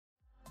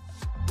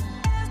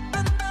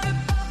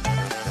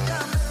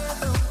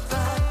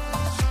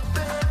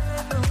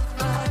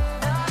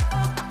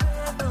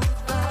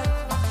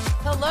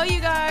Hello, you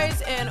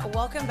guys, and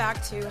welcome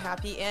back to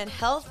Happy and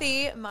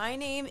Healthy. My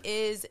name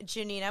is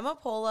Janine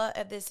Amapola.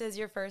 If this is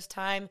your first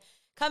time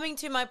coming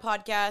to my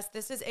podcast,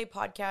 this is a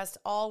podcast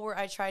all where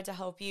I try to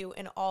help you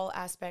in all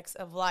aspects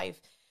of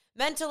life,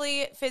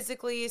 mentally,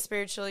 physically,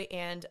 spiritually,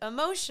 and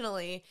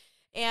emotionally.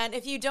 And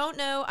if you don't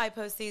know, I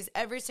post these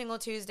every single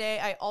Tuesday.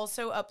 I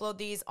also upload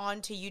these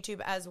onto YouTube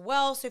as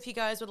well. So if you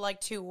guys would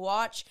like to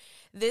watch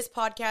this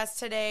podcast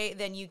today,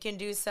 then you can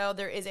do so.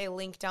 There is a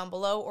link down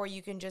below, or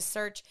you can just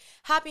search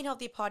Happy and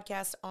Healthy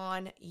Podcast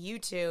on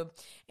YouTube.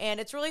 And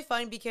it's really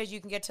fun because you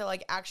can get to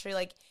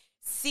actually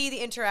see the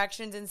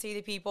interactions and see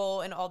the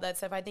people and all that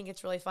stuff. I think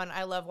it's really fun.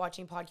 I love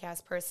watching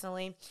podcasts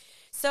personally.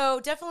 So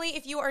definitely,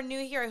 if you are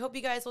new here, I hope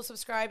you guys will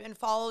subscribe and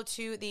follow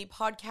to the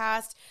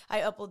podcast. I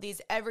upload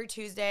these every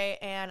Tuesday,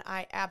 and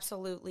I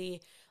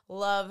absolutely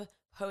love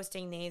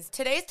posting these.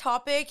 Today's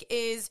topic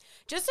is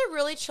just a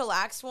really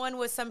chillax one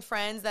with some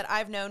friends that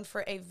I've known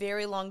for a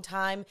very long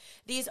time.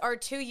 These are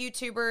two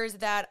YouTubers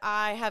that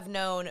I have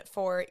known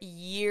for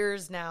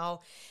years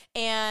now,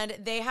 and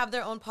they have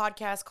their own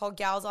podcast called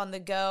Gals on the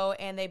Go,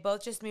 and they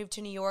both just moved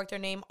to New York. Their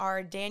name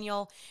are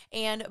Daniel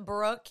and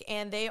Brooke,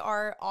 and they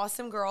are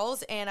awesome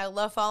girls, and I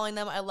love following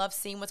them. I love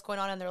seeing what's going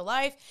on in their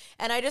life,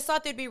 and I just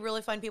thought they'd be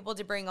really fun people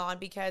to bring on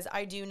because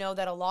I do know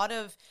that a lot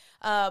of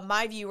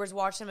my viewers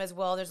watch them as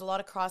well. There's a lot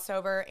of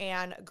crossover,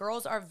 and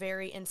girls are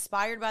very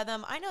inspired by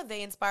them. I know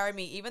they inspire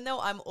me. Even though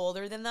I'm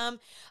older than them,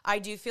 I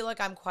do feel like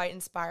I'm quite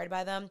inspired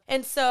by them.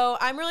 And so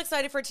I'm really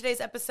excited for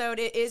today's episode.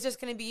 It is just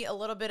going to be a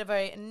little bit of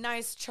a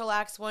nice,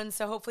 chillax one.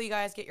 So hopefully you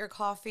guys get your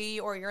coffee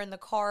or you're in the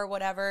car or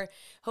whatever.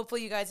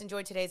 Hopefully you guys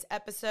enjoyed today's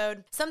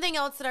episode. Something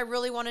else that I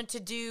really wanted to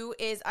do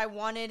is I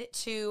wanted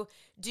to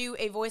do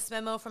a voice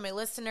memo from a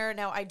listener.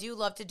 Now, I do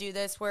love to do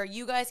this where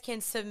you guys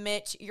can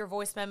submit your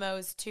voice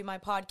memos to my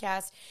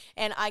podcast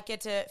and I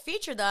get to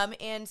feature them.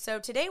 And so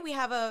today we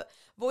have a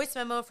voice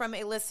memo from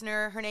a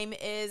listener. Her name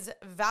is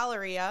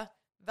Valeria.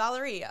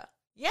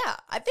 Yeah,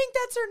 I think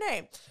that's her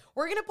name.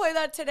 We're going to play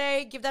that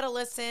today. Give that a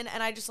listen.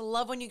 And I just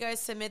love when you guys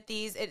submit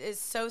these. It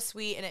is so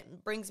sweet and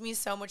it brings me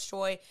so much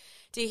joy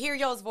to hear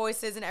y'all's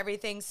voices and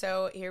everything.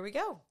 So here we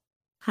go.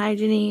 Hi,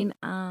 Janine.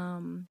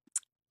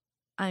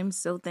 I'm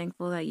so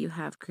thankful that you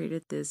have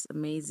created this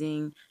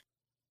amazing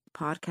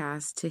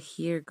podcast to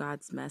hear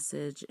God's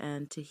message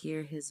and to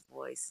hear his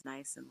voice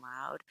nice and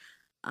loud.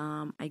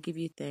 I give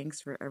you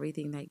thanks for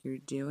everything that you're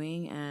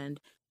doing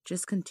and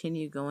just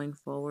continue going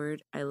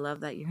forward. I love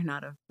that you're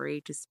not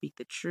afraid to speak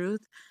the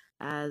truth,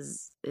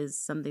 as is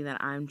something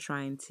that I'm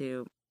trying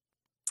to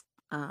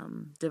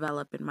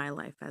develop in my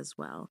life as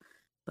well.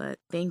 But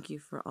thank you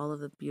for all of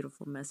the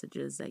beautiful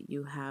messages that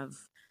you have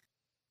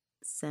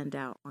send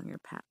out on your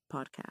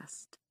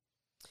podcast.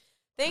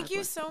 Thank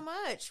you so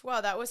much. Wow,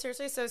 that was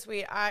seriously so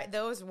sweet.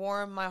 Those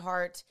warm my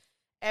heart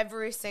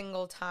every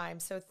single time.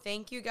 So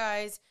thank you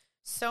guys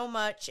so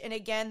much. And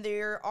again,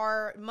 there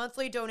are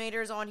monthly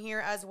donators on here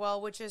as well,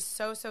 which is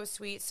so, so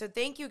sweet. So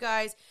thank you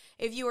guys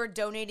if you are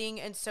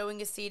donating and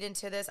sowing a seed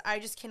into this. I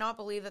just cannot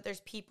believe that there's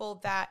people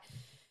that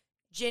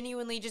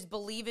genuinely just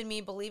believe in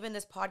me, believe in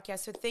this podcast.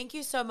 So thank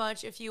you so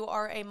much. If you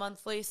are a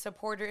monthly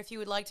supporter, if you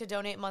would like to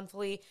donate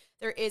monthly,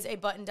 there is a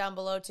button down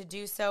below to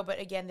do so. But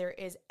again, there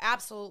is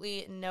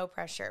absolutely no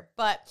pressure.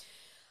 But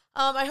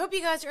I hope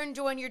you guys are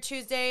enjoying your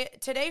Tuesday.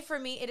 Today for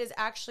me, it is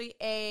actually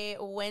a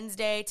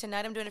Wednesday.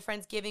 Tonight I'm doing a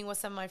Friendsgiving with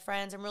some of my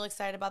friends. I'm really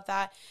excited about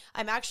that.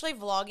 I'm actually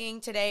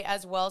vlogging today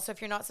as well. So if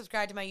you're not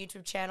subscribed to my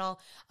YouTube channel,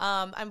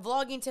 I'm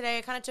vlogging today.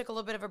 I kind of took a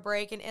little bit of a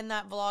break. And in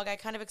that vlog, I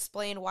kind of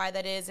explained why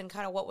that is and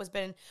kind of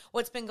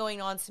what's been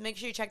going on. So make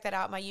sure you check that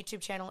out. My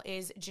YouTube channel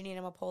is Janine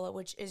Amapola,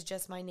 which is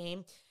just my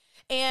name.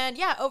 And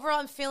yeah, overall,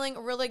 I'm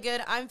feeling really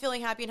good. I'm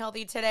feeling happy and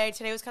healthy today.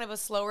 Today was kind of a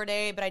slower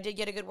day, but I did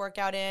get a good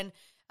workout in.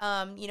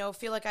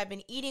 Feel like I've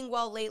been eating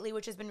well lately,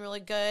 which has been really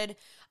good,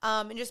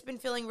 and just been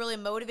feeling really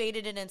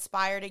motivated and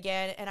inspired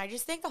again. And I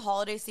just think the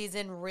holiday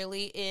season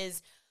really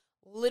is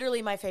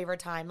literally my favorite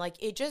time. Like,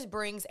 it just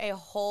brings a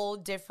whole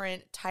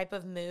different type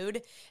of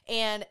mood,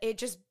 and it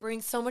just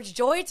brings so much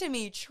joy to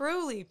me,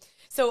 truly.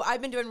 So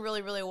I've been doing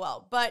really, really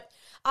well. But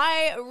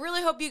I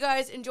really hope you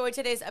guys enjoyed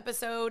today's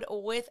episode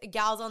with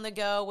Gals on the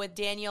Go with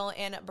Daniel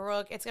and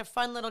Brooke. It's a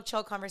fun little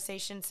chill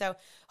conversation. So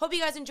hope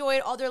you guys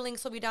enjoyed. All their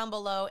links will be down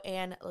below,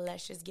 and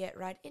let's just get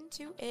right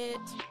into it.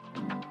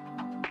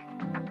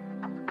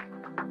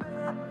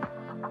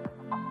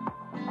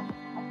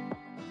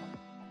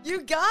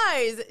 You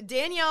guys,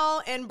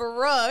 Danielle and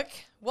Brooke,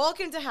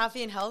 welcome to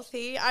Happy and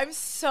Healthy. I'm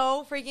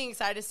so freaking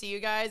excited to see you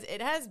guys.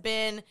 It has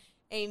been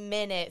a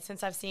minute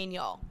since I've seen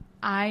y'all.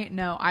 I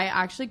know. I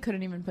actually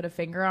couldn't even put a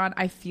finger on.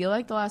 I feel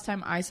like the last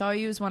time I saw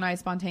you was when I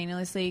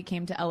spontaneously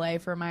came to LA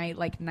for my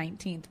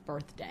 19th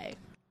birthday.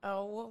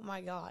 Oh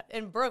my God.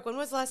 And Brooke, when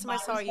was the last time I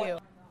saw you?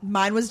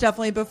 Mine was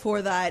definitely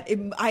before that.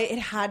 It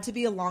had to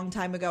be a long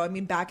time ago. I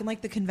mean, back in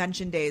the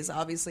convention days,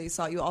 obviously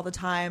saw you all the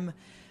time.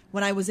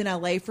 when I was in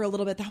LA for a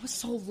little bit. That was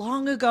so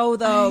long ago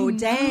though.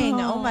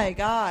 Dang. Oh my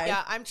God.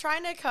 Yeah, I'm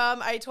trying to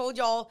come. I told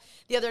y'all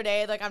the other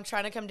day, like, I'm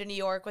trying to come to New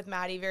York with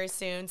Maddie very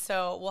soon.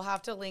 So we'll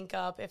have to link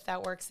up if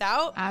that works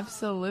out.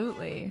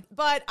 Absolutely.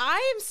 But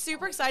I am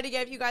super excited to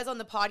get you guys on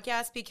the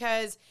podcast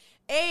because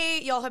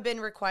A, y'all have been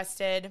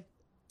requested.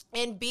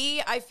 And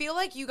B, I feel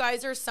like you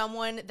guys are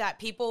someone that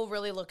people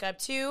really look up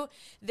to.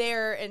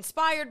 They're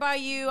inspired by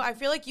you. I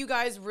feel like you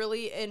guys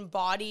really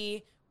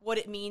embody what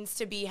it means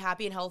to be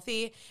happy and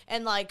healthy.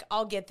 And like,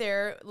 I'll get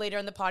there later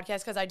in the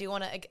podcast because I do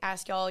want to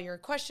ask y'all your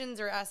questions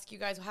or ask you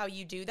guys how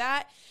you do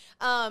that.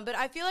 But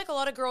I feel like a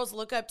lot of girls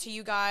look up to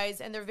you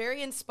guys and they're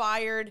very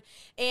inspired.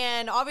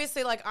 And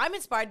obviously, like, I'm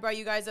inspired by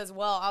you guys as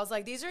well. I was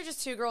like, these are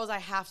just two girls I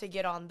have to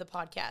get on the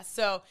podcast.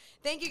 So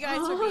thank you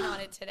guys for being on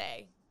it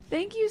today.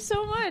 Thank you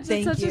so much.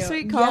 Thank That's such you. a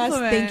sweet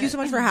compliment. Yes, thank you so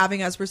much for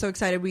having us. We're so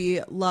excited. We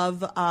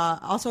love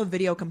also a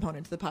video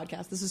component to the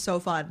podcast. This is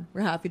so fun.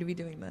 We're happy to be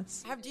doing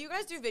this. Do you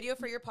guys do video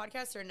for your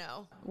podcast or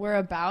no? We're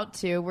about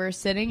to. We're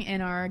sitting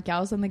in our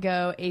Gals on the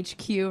Go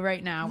HQ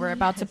right now. We're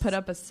about to put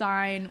up a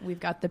sign. We've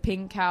got the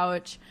pink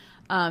couch.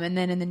 And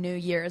then in the new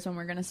year is when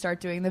we're going to start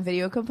doing the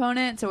video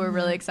component. So we're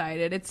really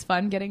excited. It's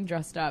fun getting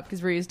dressed up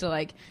because we're used to,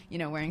 like, you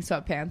know, wearing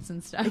sweatpants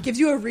and stuff. It gives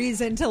you a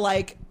reason to,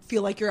 like,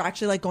 feel like you're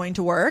actually, like, going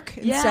to work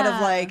instead of,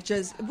 like,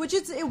 just, which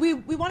is, we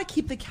want to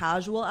keep the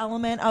casual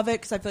element of it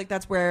because I feel like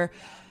that's where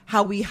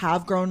how we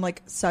have grown,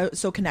 like, so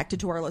connected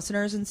to our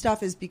listeners and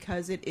stuff is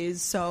because it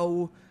is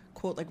so,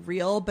 quote, like,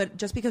 real. But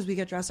just because we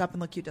get dressed up and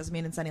look cute doesn't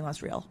mean it's any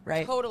less real,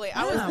 right? Totally.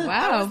 Wow,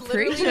 I was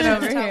literally preaching just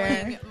over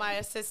telling here. my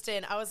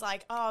assistant, I was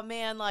like, oh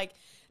man, like,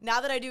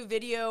 now that I do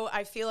video,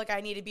 I feel like I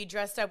need to be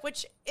dressed up,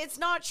 which it's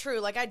not true.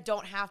 Like, I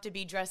don't have to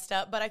be dressed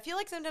up, but I feel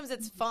like sometimes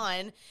it's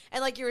fun.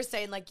 And like you were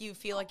saying, like, you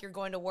feel like you're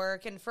going to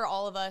work. And for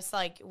all of us,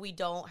 like, we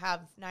don't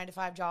have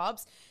 9-to-5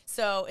 jobs.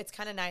 So it's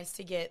kind of nice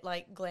to get,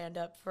 like, glammed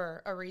up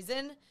for a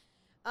reason.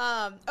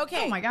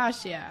 Okay. Oh my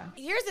gosh, yeah.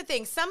 Here's the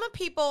thing. Some of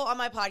people on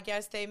my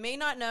podcast, they may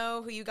not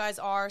know who you guys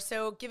are.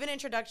 So give an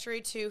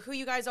introductory to who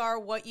you guys are,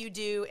 what you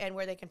do, and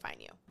where they can find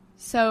you.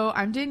 So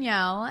I'm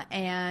Danielle,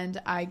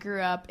 and I grew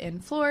up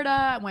in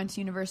Florida, went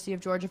to University of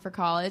Georgia for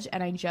college,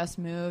 and I just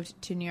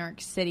moved to New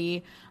York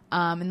City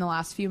in the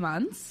last few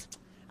months.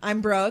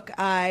 I'm Brooke.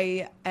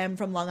 I am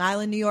from Long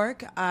Island, New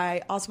York.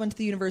 I also went to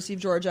the University of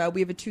Georgia. We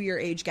have a 2-year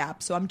age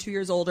gap, so I'm 2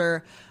 years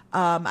older.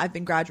 I've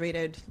been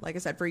graduated, like I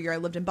said, for a year. I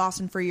lived in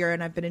Boston for a year,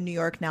 and I've been in New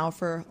York now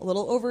for a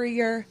little over a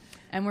year.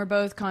 And we're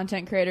both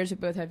content creators. We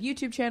both have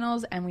YouTube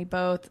channels, and we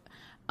both...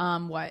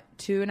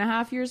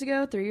 2.5 years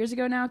ago, 3 years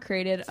ago now,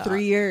 created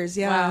 3 years,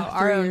 yeah. wow,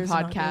 our own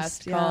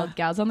podcast called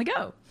Gals on the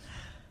Go.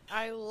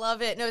 I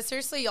love it. No,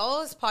 seriously,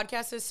 y'all's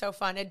podcast is so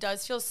fun. It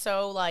does feel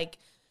so, like,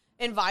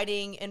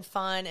 inviting and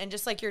fun, and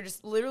just like you're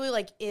just literally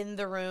like in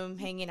the room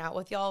hanging out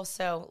with y'all.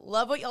 So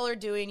love what y'all are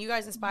doing. You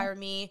guys inspire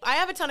me. I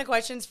have a ton of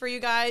questions for you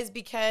guys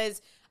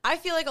because I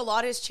feel like a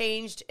lot has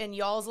changed in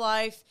y'all's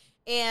life,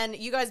 and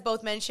you guys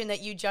both mentioned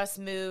that you just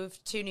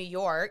moved to New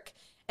York.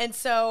 And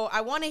so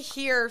I want to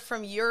hear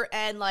from your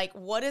end, like,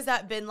 what has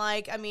that been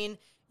like? I mean,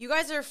 you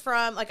guys are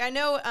from, like, I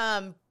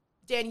know,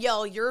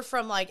 Danielle, you're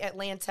from, like,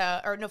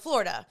 Atlanta, or no,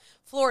 Florida,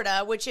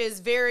 which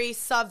is very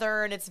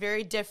southern. It's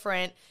very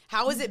different.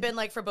 How has it been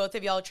like for both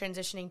of y'all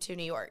transitioning to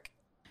New York?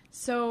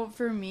 So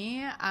for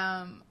me,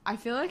 I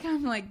feel like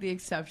I'm like the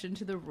exception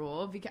to the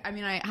rule because I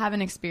mean I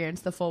haven't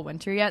experienced the full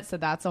winter yet, so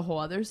that's a whole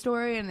other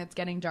story. And it's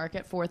getting dark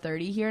at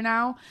 4:30 here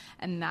now,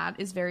 and that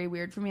is very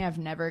weird for me. I've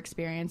never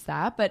experienced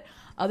that, but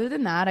other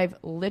than that, I've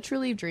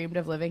literally dreamed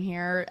of living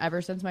here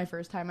ever since my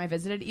first time I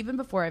visited. Even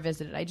before I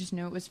visited, I just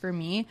knew it was for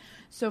me.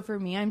 So for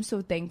me, I'm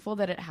so thankful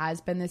that it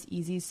has been this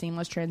easy,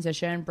 seamless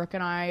transition. Brooke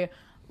and I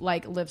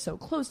like live so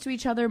close to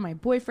each other. My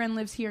boyfriend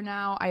lives here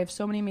now. I have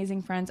so many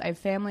amazing friends. I have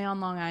family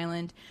on Long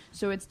Island.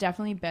 So it's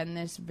definitely been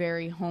this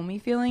very homey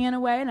feeling in a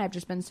way. And I've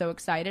just been so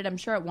excited. I'm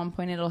sure at one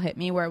point it'll hit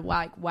me where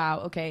like,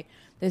 wow, okay,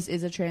 this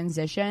is a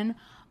transition.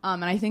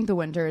 And I think the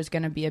winter is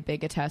going to be a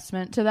big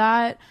attestament to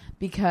that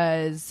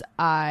because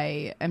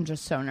I am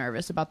just so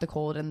nervous about the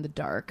cold and the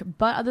dark.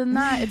 But other than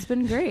that, it's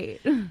been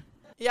great.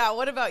 Yeah.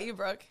 What about you,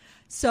 Brooke?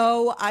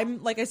 So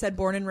I'm, like I said,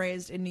 born and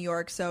raised in New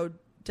York. So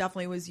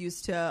definitely was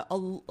used to a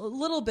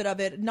little bit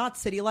of it, not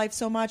city life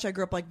so much. I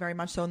grew up like very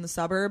much so in the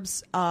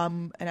suburbs.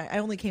 And I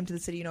only came to the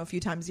city, a few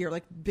times a year,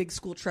 like big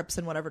school trips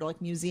and whatever to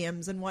like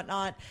museums and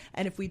whatnot.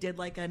 And if we did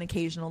like an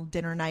occasional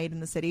dinner night in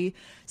the city.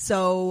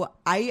 So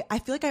I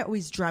feel like I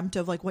always dreamt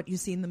of like what you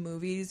see in the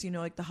movies,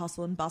 like the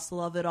hustle and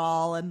bustle of it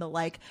all. And the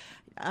like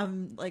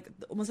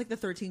almost like the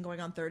 13 going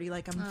on 30,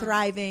 like I'm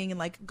thriving and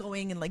like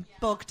going and like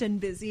booked and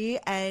busy.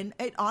 And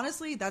it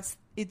honestly,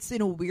 it's in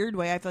a weird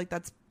way. I feel like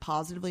that's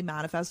positively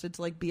manifested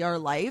to like be our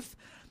life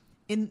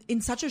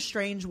in such a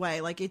strange way.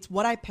 Like it's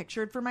what I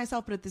pictured for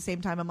myself, but at the same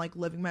time, I'm like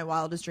living my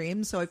wildest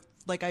dreams. So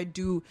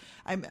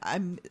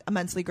I'm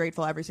immensely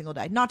grateful every single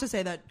day. Not to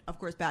say that, of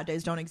course, bad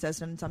days don't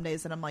exist, and some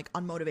days that I'm like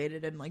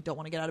unmotivated and like don't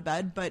want to get out of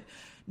bed, but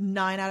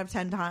 9 out of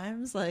 10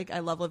 times, like I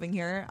love living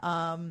here.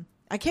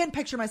 I can't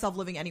picture myself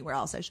living anywhere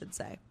else, I should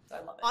say.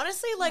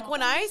 Honestly, like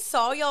when I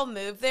saw y'all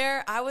move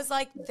there, I was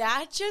like,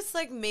 that just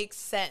like makes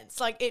sense.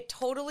 Like it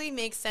totally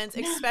makes sense,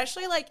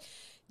 especially like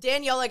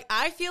Danielle, like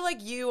I feel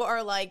like you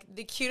are like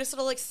the cutest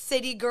little like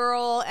city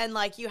girl, and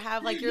like you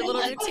have like your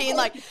little routine.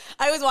 Like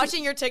I was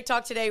watching your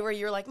TikTok today where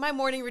you're like, my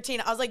morning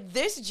routine. I was like,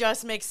 this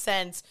just makes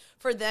sense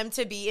for them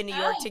to be in New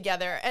York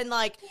together. And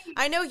like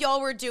I know y'all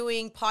were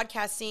doing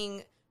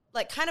podcasting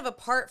like kind of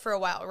apart for a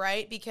while,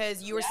 right?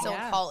 Because you were still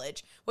in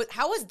college.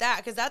 How was that?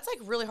 Because that's like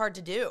really hard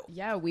to do.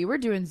 Yeah, we were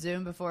doing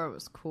Zoom before it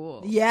was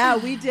cool. Yeah,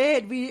 we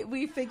did.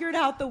 We figured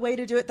out the way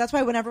to do it. That's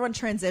why when everyone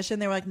transitioned,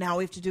 they were like, now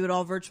we have to do it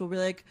all virtual.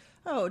 We're like,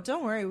 oh,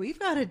 don't worry, we've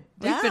got it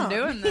down. We've been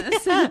doing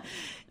this.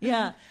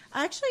 Yeah.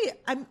 Actually,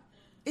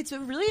 it's a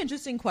really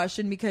interesting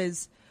question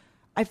because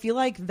I feel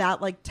like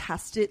that like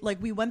tested,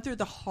 like we went through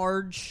the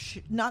hard,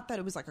 not that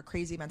it was like a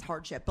crazy immense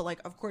hardship, but like,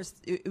 of course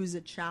it was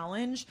a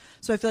challenge.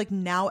 So I feel like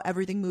now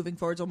everything moving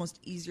forward is almost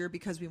easier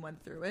because we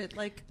went through it.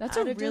 Like that's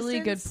a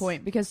really good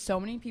point, because so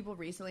many people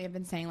recently have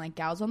been saying like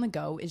Gals on the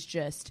Go is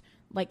just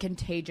like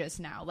contagious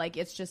now. Like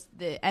it's just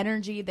the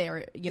energy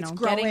they're, you know,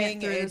 growing,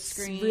 getting it through it's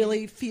the screen.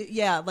 Really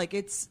like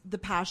it's the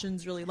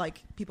passion's really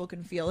like people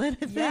can feel it.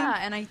 I think. Yeah,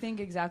 and I think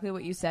exactly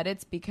what you said.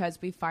 It's because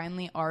we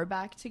finally are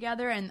back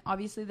together, and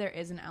obviously there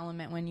is an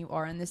element when you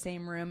are in the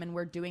same room and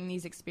we're doing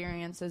these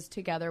experiences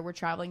together. We're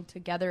traveling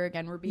together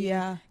again. We're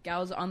being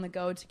Gals on the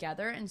Go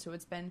together, and so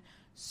it's been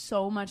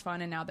so much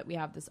fun. And now that we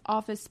have this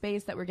office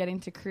space that we're getting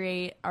to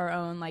create our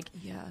own, like,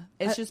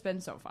 it's just been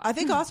so fun. I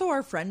think also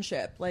our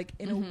friendship, like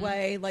in a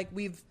way, like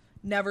we've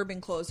never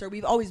been closer.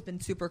 We've always been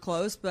super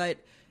close, but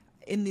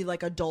in the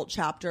like adult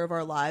chapter of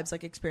our lives,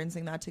 like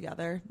experiencing that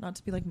together, not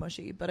to be like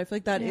mushy, but I feel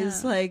like that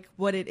is like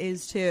what it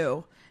is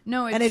too.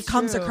 No, it's and it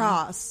comes true.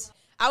 across.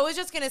 I was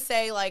just going to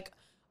say, like,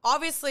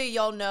 obviously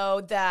y'all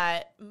know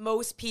that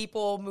most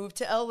people move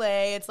to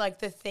LA. It's like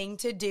the thing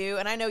to do.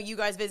 And I know you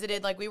guys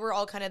visited, like we were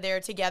all kind of there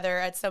together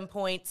at some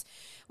points.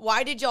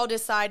 Why did y'all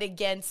decide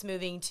against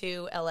moving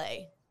to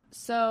LA?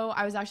 So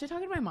I was actually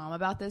talking to my mom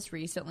about this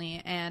recently,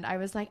 and I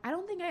was like, I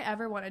don't think I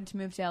ever wanted to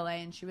move to LA.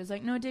 And she was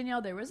like, no,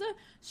 Danielle, there was a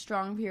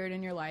strong period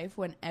in your life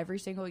when every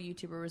single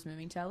YouTuber was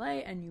moving to LA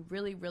and you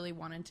really, really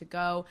wanted to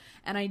go.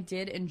 And I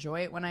did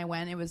enjoy it when I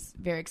went. It was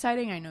very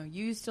exciting. I know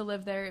you used to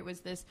live there. It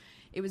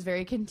was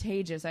very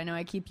contagious. I know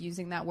I keep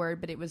using that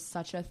word, but it was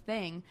such a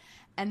thing.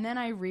 And then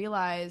I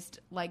realized,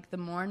 like, the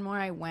more and more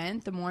I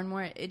went, the more and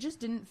more it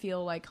just didn't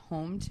feel like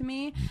home to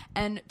me.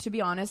 And to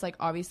be honest, like,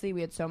 obviously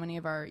we had so many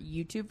of our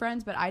YouTube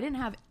friends, but I didn't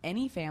have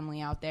any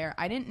family out there.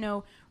 I didn't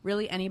know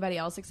really anybody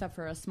else except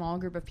for a small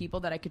group of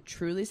people that I could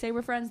truly say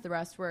were friends. The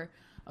rest were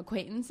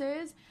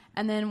acquaintances.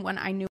 And then when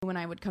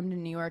I would come to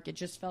New York, it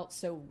just felt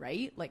so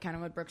right. Like kind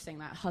of what Brooke's saying,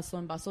 that hustle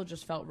and bustle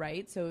just felt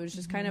right. So it was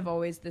just kind of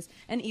always this,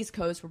 and East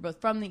Coast, we're both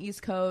from the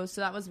East Coast.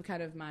 So that was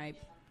kind of my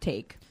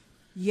take.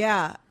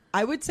 Yeah.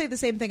 I would say the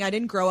same thing. I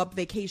didn't grow up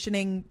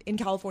vacationing in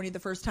California.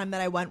 The first time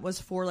that I went was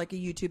for like a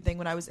YouTube thing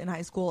when I was in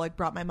high school. Like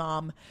brought my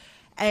mom,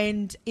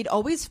 and it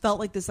always felt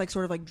like this like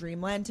sort of like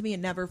dreamland to me. It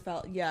never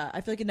felt,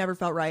 I feel like it never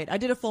felt right. I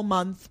did a full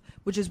month,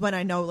 which is when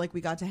I know like we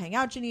got to hang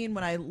out, Janine,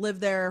 when I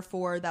lived there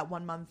for that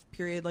 1 month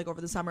period, like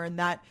over the summer, and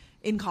that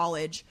in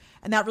college.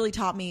 And that really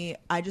taught me,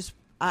 it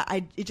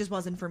just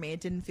wasn't for me. It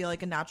didn't feel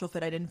like a natural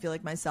fit. I didn't feel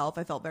like myself.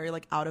 I felt very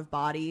like out of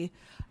body.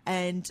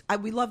 And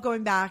we love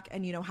going back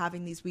and, you know,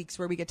 having these weeks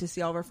where we get to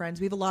see all of our friends.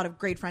 We have a lot of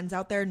great friends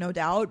out there, no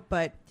doubt.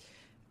 But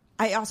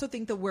I also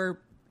think that we're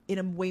in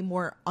a way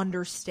more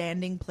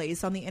understanding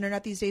place on the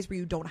internet these days, where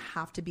you don't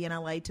have to be in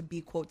LA to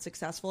be, quote,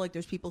 successful. Like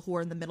there's people who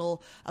are in the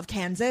middle of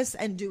Kansas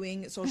and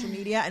doing social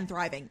media and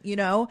thriving, you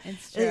know?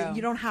 It's true.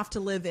 You don't have to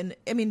live in,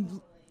 I mean,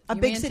 a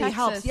big city Texas.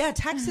 helps. Yeah,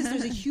 Texas,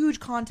 there's a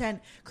huge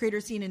content creator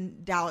scene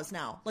in Dallas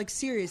now. Like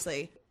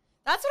seriously.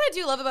 That's what I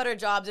do love about our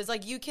jobs is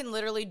like you can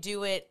literally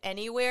do it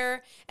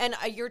anywhere. And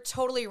you're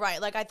totally right.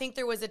 Like I think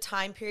there was a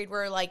time period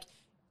where like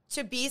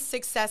to be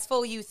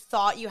successful, you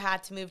thought you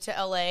had to move to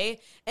LA.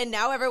 And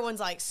now everyone's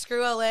like,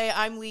 screw LA,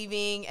 I'm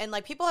leaving. And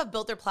like people have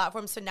built their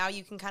platforms, so now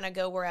you can kind of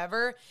go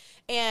wherever.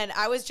 And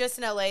I was just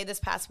in LA this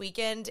past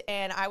weekend,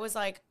 and I was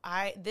like,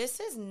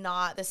 this is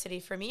not the city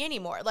for me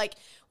anymore. Like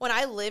when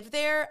I lived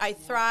there, I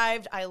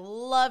thrived, I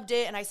loved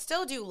it, and I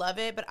still do love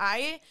it, but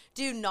I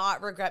do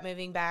not regret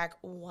moving back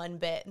one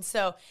bit. And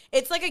so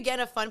it's like, again,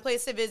 a fun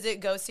place to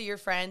visit, go see your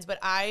friends, but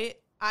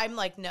I'm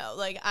like, no,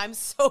 like I'm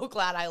so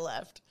glad I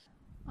left.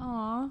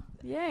 Aw,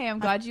 yay. I'm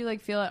glad you like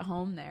feel at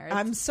home there.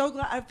 I'm so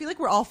glad. I feel like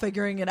we're all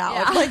figuring it out.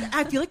 Yeah. Like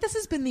I feel like this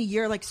has been the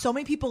year, like so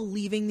many people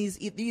leaving these,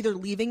 either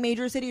leaving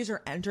major cities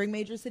or entering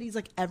major cities.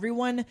 Like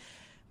everyone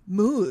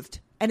moved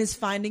and is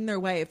finding their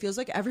way. It feels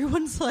like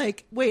everyone's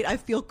like, wait, I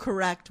feel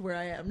correct where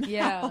I am now.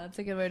 Yeah, that's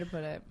a good way to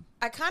put it.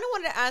 I kind of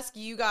wanted to ask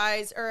you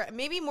guys, or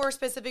maybe more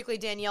specifically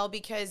Danielle,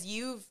 because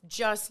you've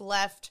just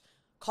left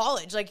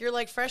college. Like you're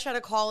like fresh out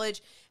of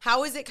college.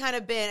 How has it kind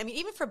of been? I mean,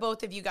 even for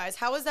both of you guys,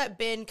 how has that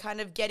been kind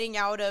of getting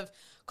out of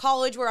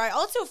college, where I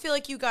also feel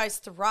like you guys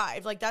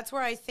thrived? Like that's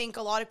where I think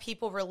a lot of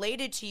people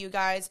related to you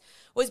guys,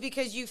 was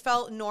because you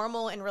felt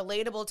normal and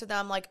relatable to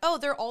them. Like, oh,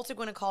 they're also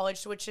going to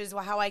college, which is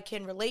how I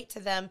can relate to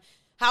them.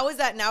 how has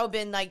that now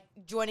been, like,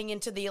 joining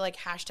into the, like,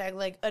 hashtag,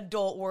 like,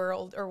 adult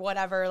world or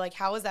whatever? Like,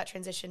 how has that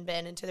transition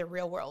been into the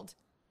real world?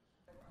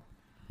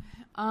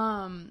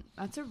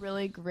 That's a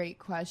really great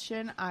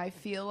question. I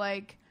feel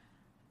like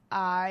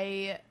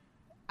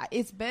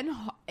it's been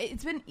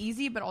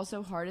easy but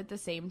also hard at the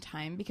same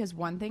time, because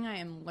one thing I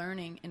am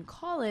learning in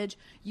college,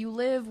 you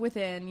live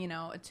within, you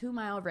know, a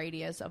 2-mile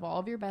radius of all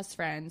of your best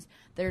friends.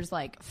 There's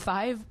like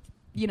 5,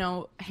 you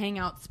know,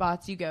 hangout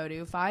spots you go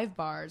to, 5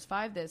 bars,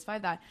 5 this,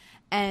 5 that,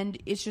 and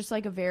it's just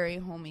like a very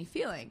homey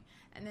feeling.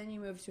 And then you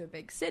move to a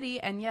big city,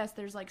 and yes,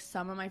 there's like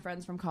some of my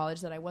friends from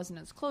college that I wasn't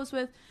as close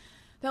with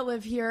that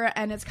live here,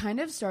 and it's kind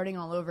of starting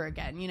all over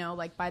again. You know,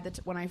 like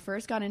when I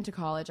first got into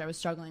college, I was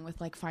struggling with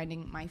like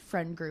finding my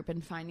friend group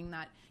and finding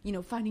that, you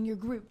know, finding your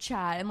group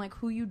chat and like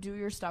who you do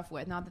your stuff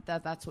with. Not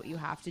that that's what you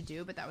have to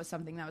do, but that was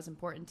something that was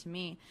important to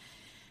me.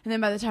 And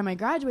then by the time I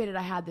graduated,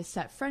 I had this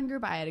set friend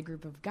group. I had a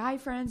group of guy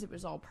friends. It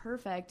was all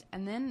perfect.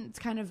 And then it's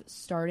kind of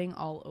starting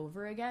all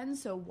over again.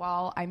 So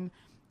while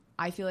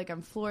I feel like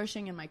I'm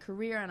flourishing in my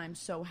career and I'm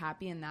so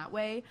happy in that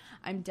way,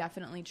 I'm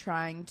definitely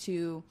trying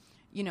to,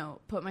 you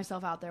know, put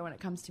myself out there when it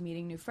comes to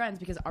meeting new friends,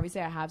 because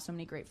obviously I have so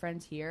many great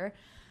friends here.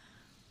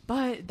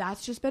 But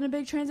that's just been a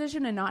big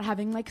transition, and not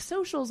having like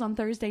socials on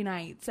Thursday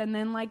nights and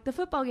then like the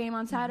football game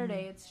on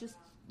Saturday. It's just,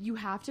 you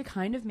have to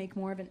kind of make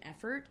more of an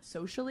effort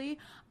socially.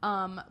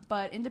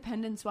 But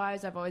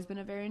independence-wise, I've always been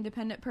a very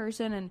independent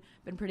person and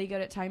been pretty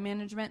good at time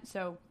management.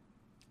 So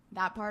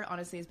that part,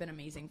 honestly, has been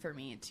amazing for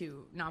me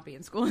to not be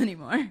in school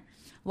anymore.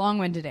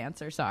 Long-winded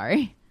answer,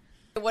 sorry.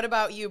 What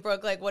about you,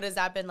 Brooke? Like, what has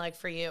that been like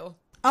for you?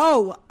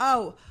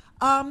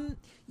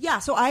 Yeah,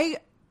 so I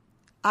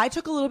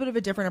took a little bit of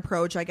a different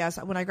approach, I guess.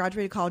 When I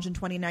graduated college in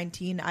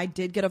 2019, I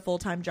did get a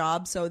full-time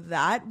job. So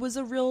that was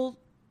a real,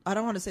 I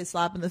don't want to say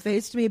slap in the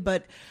face to me,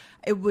 but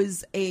it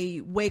was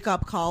a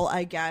wake-up call,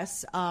 I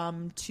guess,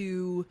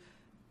 to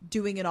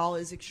doing it all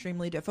is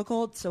extremely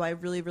difficult. So I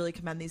really, really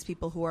commend these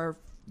people who are,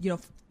 you know,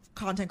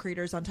 content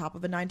creators on top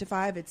of a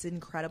 9-to-5. It's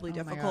incredibly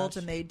difficult,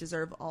 and they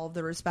deserve all of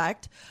the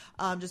respect,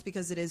 just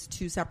because it is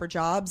 2 separate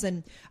jobs.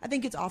 And I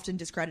think it's often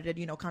discredited,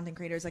 you know, content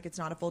creators, like it's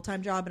not a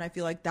full-time job. And I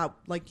feel like that,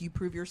 like, you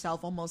prove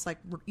yourself almost like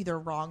either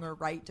wrong or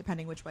right,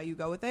 depending which way you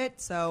go with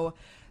it. So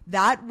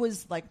that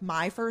was like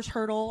my first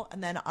hurdle.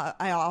 And then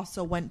I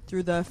also went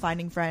through the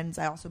finding friends.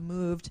 I also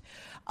moved.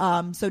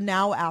 So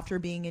now, after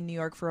being in New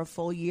York for a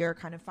full year,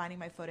 kind of finding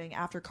my footing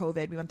after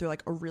COVID, we went through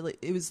like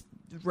it was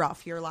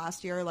rough here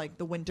last year. Like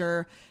the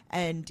winter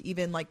and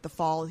even like the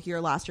fall here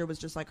last year was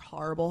just like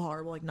horrible,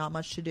 like not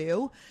much to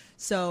do.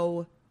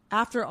 So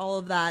after all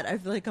of that, I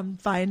feel like I'm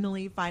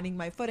finally finding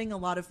my footing. A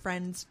lot of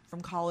friends from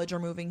college are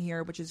moving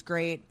here, which is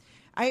great.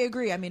 I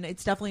agree. I mean,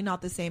 it's definitely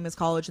not the same as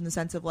college in the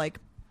sense of like,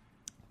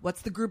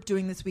 what's the group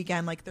doing this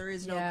weekend? Like, there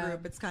is no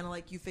group. It's kind of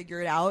like you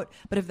figure it out.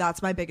 But if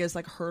that's my biggest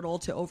like hurdle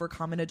to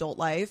overcome in adult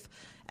life,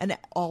 and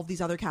all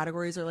these other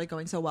categories are like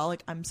going so well,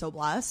 like I'm so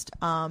blessed.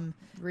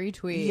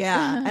 Retweet.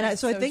 Yeah. And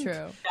so I think,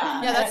 true.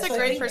 Yeah, that's a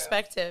great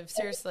perspective.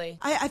 Seriously.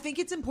 I think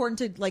it's important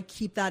to like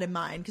keep that in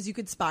mind, because you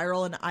could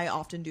spiral, and I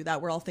often do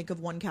that, where I'll think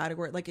of one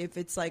category, like if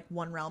it's like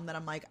one realm that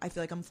I'm like, I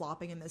feel like I'm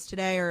flopping in this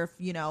today, or if,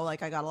 you know,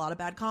 like I got a lot of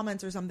bad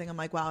comments or something, I'm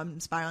like, wow, I'm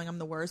spiraling, I'm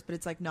the worst. But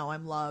it's like, no,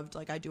 I'm loved.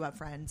 Like I do have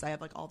friends. I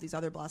have like all these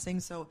other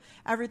blessings. So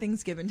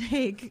everything's give and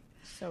take.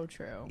 So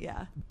true.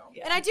 Yeah.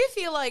 And I do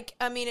feel like,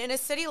 I mean, in a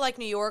city like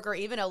New York or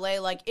even LA,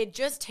 like it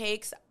just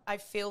takes, I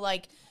feel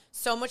like,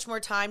 so much more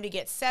time to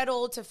get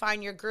settled, to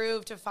find your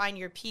groove, to find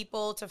your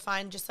people, to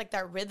find just like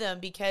that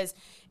rhythm, because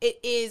it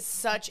is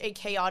such a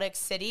chaotic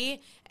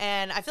city.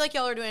 And I feel like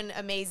y'all are doing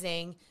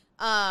amazing.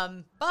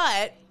 But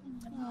I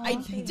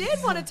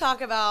did want to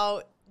talk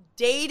about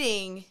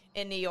dating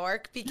in New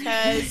York,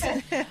 because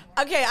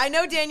okay, I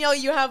know, Danielle,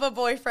 you have a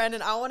boyfriend,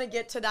 and I want to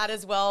get to that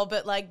as well,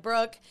 but like,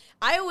 Brooke,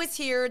 I always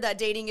hear that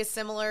dating is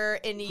similar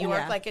in New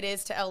York like it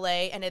is to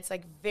LA, and it's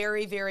like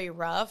very, very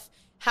rough.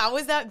 How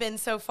has that been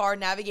so far,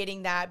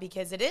 navigating that,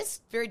 because it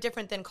is very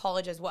different than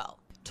college as well?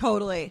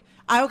 Totally.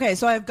 Okay,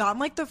 so I've gotten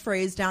like the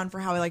phrase down for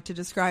how I like to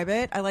describe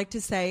it. I like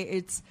to say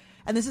it's,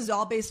 and this is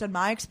all based on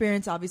my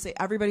experience. Obviously,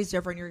 everybody's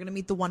different. You're going to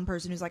meet the one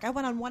person who's like, I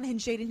went on one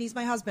Hinge date and he's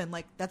my husband.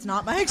 Like, that's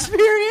not my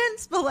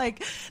experience, but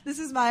like, this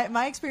is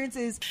my experience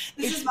is,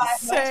 it's my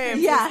same.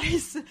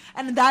 Yes.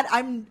 And that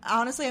I'm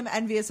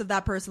envious of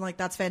that person. Like,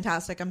 that's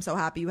fantastic. I'm so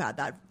happy you had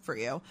that for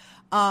you.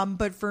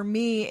 But for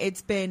me,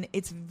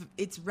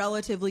 it's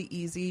relatively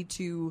easy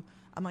to,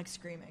 I'm like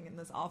screaming in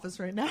this office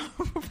right now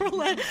for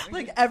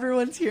like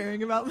everyone's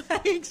hearing about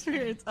my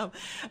experience. I'm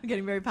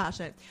getting very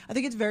passionate. I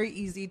think it's very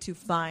easy to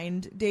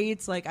find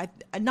dates. Like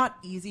not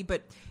easy,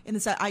 but in the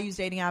set, I use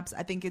dating apps.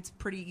 I think it's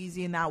pretty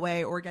easy in that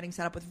way, or getting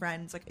set up with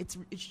friends. Like it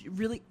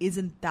really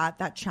isn't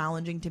that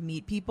challenging to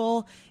meet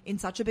people in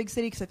such a big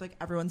city, because I feel like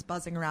everyone's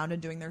buzzing around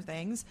and doing their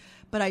things.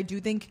 But I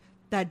do think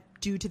that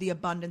due to the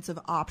abundance of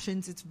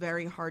options, it's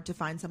very hard to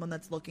find someone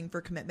that's looking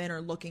for commitment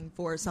or looking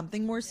for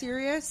something more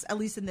serious, at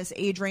least in this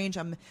age range.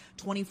 I'm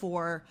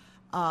 24,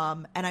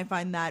 and I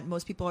find that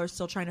most people are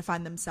still trying to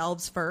find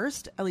themselves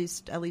first, at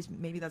least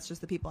maybe that's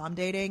just the people I'm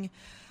dating.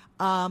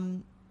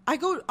 I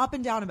go up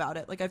and down about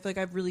it. Like, I feel like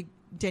I've really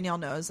Danielle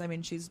knows. I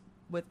mean, she's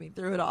with me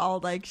through it all,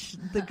 like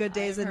the good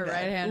days and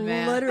right-hand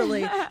man.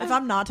 Literally, if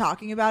I'm not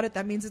talking about it,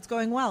 that means it's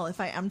going well.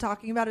 If I am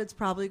talking about it, it's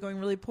probably going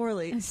really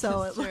poorly.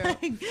 So,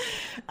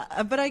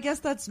 but I guess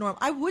that's normal.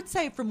 I would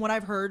say from what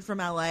I've heard from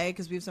LA,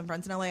 because we have some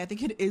friends in LA, I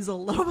think it is a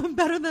little bit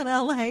better than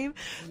LA.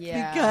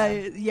 Yeah.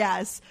 Because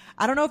yes,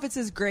 I don't know if it's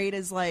as great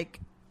as like,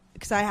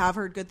 because I have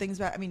heard good things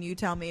about. I mean, you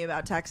tell me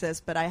about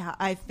Texas, but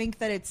I think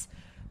that it's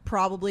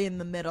probably in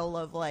the middle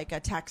of like a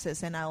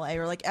Texas and LA,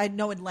 or like I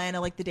know Atlanta,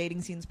 like the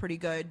dating scene's pretty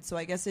good. So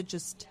I guess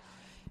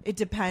it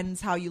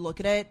depends how you look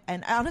at it.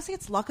 And honestly,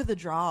 it's luck of the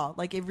draw.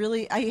 Like it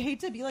really, I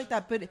hate to be like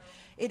that, but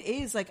it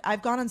is. Like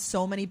I've gone on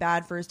so many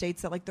bad first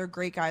dates that like they're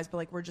great guys, but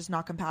like we're just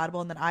not compatible.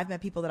 And then I've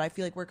met people that I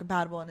feel like we're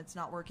compatible and it's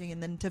not working.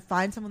 And then to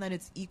find someone that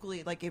it's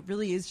equally, like it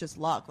really is just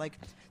luck. Like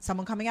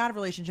someone coming out of a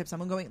relationship,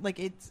 someone going, like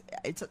it's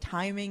a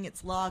timing,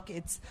 it's luck,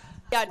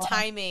 yeah,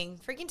 timing.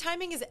 Freaking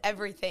timing is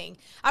everything.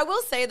 I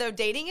will say though,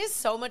 dating is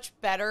so much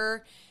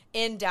better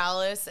in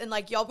Dallas, and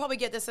like y'all probably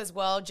get this as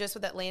well, just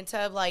with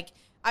Atlanta. Like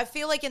I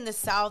feel like in the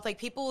South, like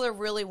people are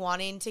really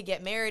wanting to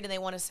get married and they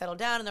want to settle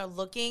down and they're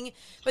looking.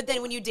 But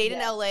then when you date in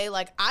LA,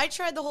 like I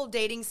tried the whole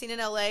dating scene in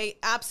LA,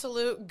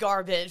 absolute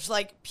garbage,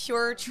 like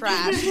pure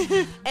trash.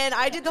 And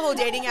I did the whole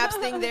dating apps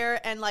thing there.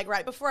 And like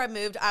right before I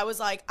moved, I was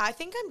like, I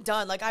think I'm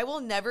done. Like I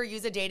will never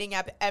use a dating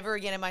app ever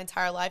again in my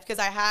entire life, because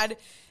I had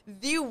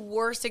the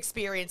worst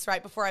experience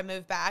right before I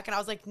moved back. And I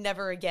was like,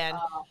 never again.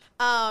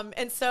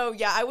 And so,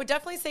 yeah, I would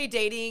definitely say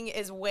dating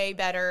is way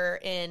better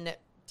in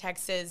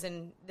Texas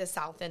and the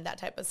South and that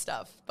type of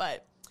stuff.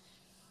 But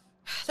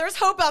there's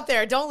hope out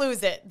there. Don't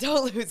lose it.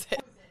 Don't lose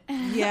it.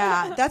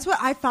 Yeah, that's what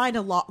I find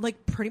a lot.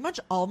 Like pretty much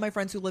all of my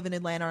friends who live in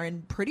Atlanta are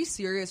in pretty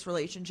serious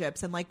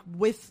relationships and like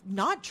with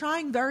not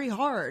trying very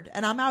hard.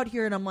 And I'm out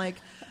here and I'm like,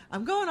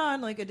 I'm going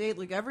on like a date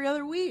like every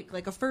other week,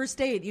 like a first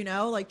date, you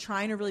know, like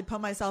trying to really put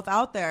myself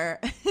out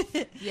there.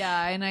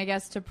 Yeah, and I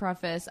guess to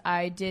preface,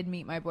 I did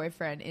meet my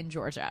boyfriend in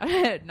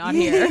Georgia, not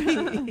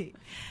here.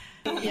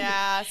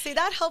 Yeah, see,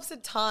 that helps a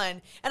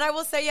ton. And I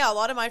will say, yeah, a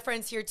lot of my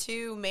friends here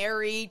too,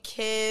 married,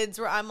 kids,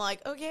 where I'm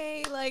like,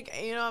 okay, like,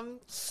 you know,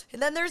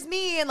 and then there's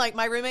me and like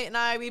my roommate and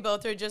I, we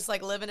both are just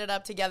like living it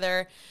up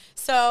together.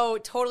 So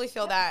totally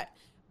feel that.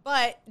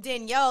 But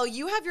Danielle,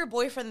 you have your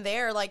boyfriend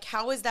there. Like,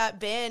 how has that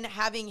been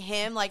having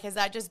him? Like, has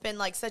that just been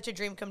like such a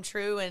dream come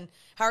true? And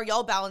how are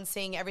y'all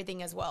balancing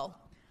everything as well?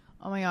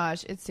 Oh my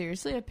gosh, it's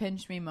seriously a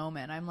pinch me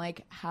moment. I'm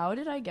like, how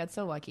did I get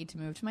so lucky to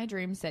move to my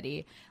dream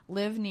city,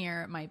 live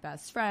near my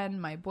best friend,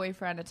 my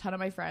boyfriend, a ton of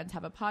my friends,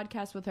 have a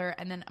podcast with her,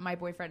 and then my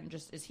boyfriend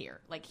just is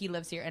here. Like, he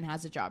lives here and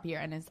has a job here,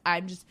 and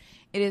it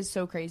is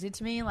so crazy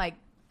to me. Like,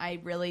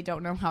 I really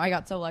don't know how I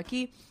got so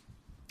lucky.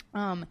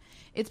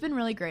 It's been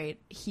really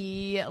great.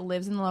 He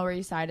lives in the Lower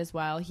East Side as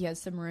well. He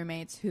has some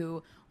roommates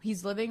who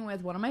he's living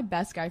with, one of my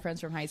best guy friends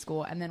from high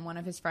school, and then one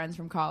of his friends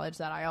from college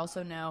that I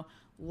also know.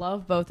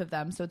 Love both of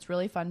them, so it's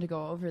really fun to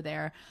go over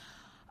there.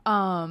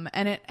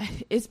 And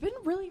it's been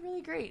really,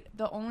 really great.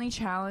 The only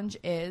challenge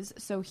is,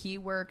 so he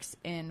works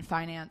in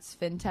finance,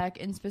 fintech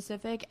in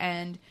specific,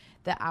 and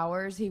the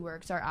hours he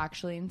works are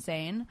actually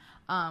insane,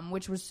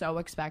 which was so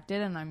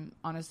expected, and I'm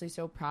honestly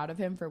so proud of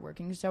him for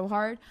working so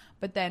hard.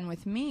 But then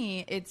with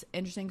me, it's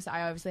interesting because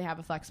I obviously have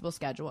a flexible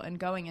schedule, and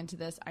going into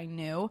this, I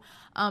knew.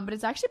 But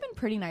it's actually been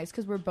pretty nice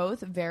because we're both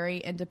very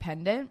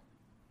independent.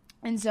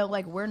 And so,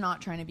 like, we're not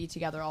trying to be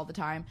together all the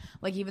time.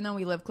 Like, even though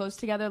we live close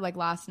together, like,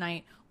 last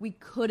night, we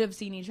could have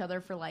seen each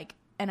other for, like,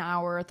 an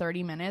hour or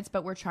 30 minutes,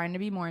 but we're trying to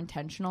be more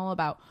intentional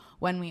about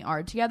when we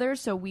are together.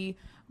 So we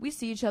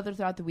see each other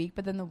throughout the week,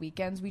 but then the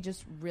weekends, we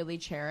just really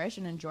cherish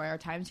and enjoy our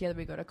time together.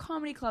 We go to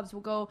comedy clubs.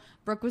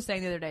 Brooke was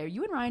saying the other day,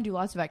 you and Ryan do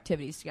lots of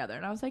activities together.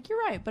 And I was like, you're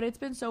right, but it's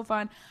been so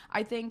fun.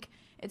 I think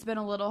it's been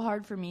a little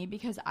hard for me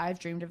because I've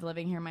dreamed of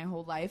living here my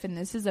whole life, and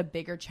this is a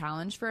bigger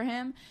challenge for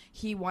him.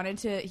 He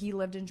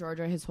lived in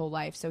Georgia his whole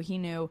life, so he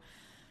knew,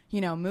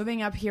 you know,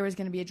 moving up here was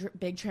going to be a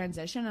big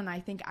transition, and I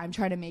think I'm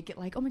trying to make it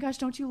like, oh my gosh,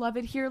 don't you love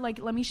it here? Like,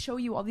 let me show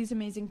you all these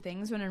amazing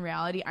things, when in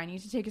reality, I need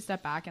to take a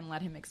step back and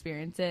let him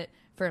experience it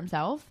for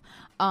himself.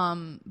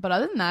 But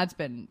other than that, it's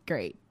been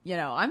great. You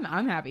know, I'm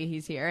happy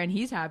he's here, and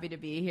he's happy to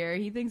be here.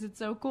 He thinks it's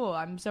so cool.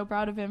 I'm so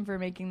proud of him for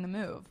making the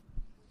move.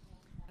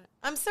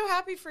 I'm so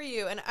happy for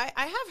you. And I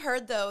have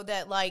heard, though,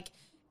 that, like,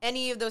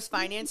 any of those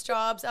finance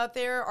jobs out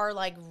there are,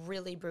 like,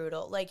 really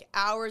brutal. Like,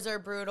 hours are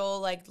brutal,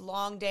 like,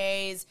 long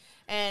days.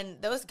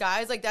 And those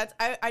guys, like,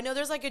 I know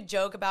there's, like, a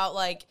joke about,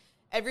 like,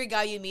 every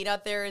guy you meet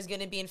out there is going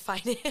to be in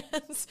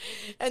finance.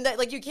 And that,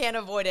 like, you can't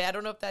avoid it. I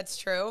don't know if that's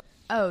true.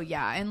 Oh,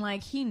 yeah. And,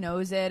 like, he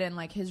knows it. And,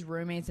 like, his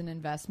roommate's in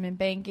investment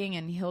banking,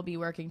 and he'll be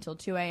working till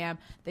 2 a.m.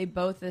 They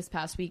both this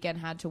past weekend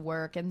had to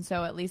work. And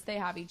so at least they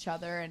have each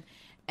other.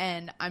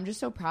 And I'm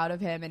just so proud of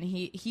him, and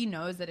he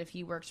knows that if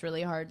he works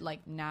really hard,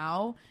 like,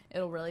 now,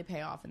 it'll really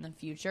pay off in the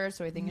future.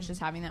 So I think it's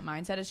just having that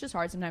mindset. It's just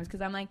hard sometimes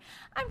because I'm like,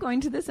 I'm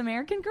going to this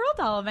American Girl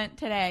doll event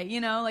today,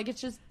 you know, like, it's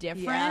just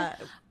different. Yeah.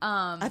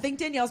 I think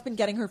Danielle's been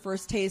getting her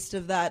first taste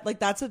of that. Like,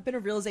 that's been a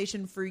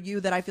realization for you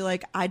that I feel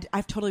like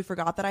I've totally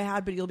forgot that I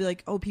had, but you'll be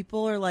like, oh,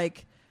 people are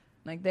like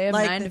Like they have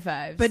 9 to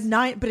 5.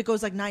 But it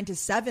goes like 9 to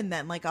 7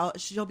 then. Like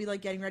she'll be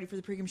like getting ready for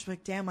the pregame. She's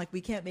like, damn, like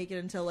we can't make it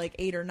until like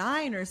 8 or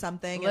 9 or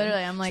something.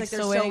 Literally, and I'm like,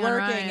 they're still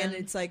working. And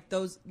it's like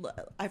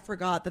I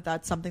forgot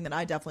that's something that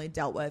I definitely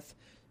dealt with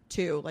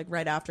too, like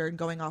right after, and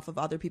going off of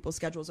other people's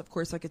schedules. Of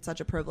course, like it's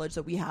such a privilege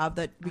that we have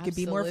that we could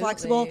be more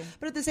flexible,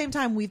 but at the same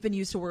time we've been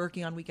used to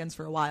working on weekends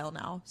for a while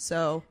now,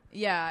 so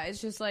yeah,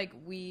 it's just like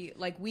we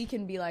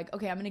can be like,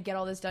 okay, I'm gonna get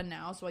all this done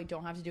now so I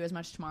don't have to do as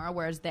much tomorrow,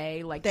 whereas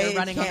they're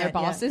running on their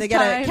bosses they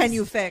times. Can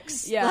you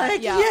fix yeah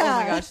oh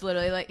my gosh,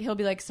 literally, like he'll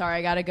be like, sorry,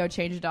 I gotta go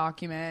change a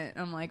document.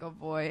 I'm like, oh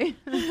boy.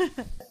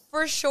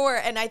 For sure.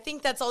 And I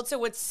think that's also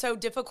what's so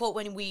difficult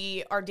when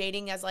we are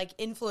dating as like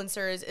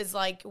influencers is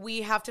like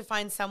we have to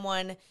find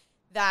someone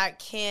that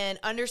can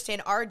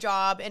understand our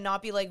job and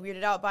not be like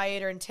weirded out by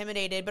it or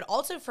intimidated. But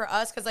also for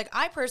us, because like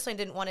I personally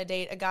didn't want to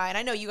date a guy, and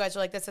I know you guys are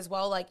like this as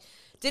well, like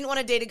didn't want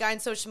to date a guy on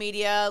social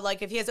media,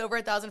 like if he has over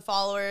 1,000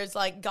 followers,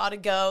 like gotta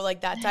go,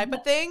 like that type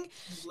of thing.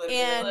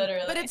 Literally.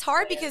 But it's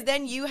hard because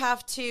then you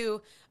have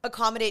to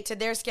accommodate to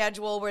their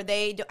schedule where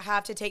they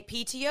have to take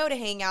PTO to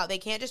hang out. They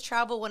can't just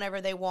travel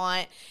whenever they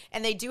want,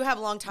 and they do have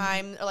long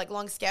time or like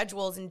long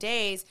schedules and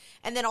days.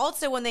 And then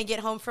also when they get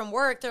home from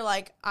work, they're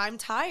like, I'm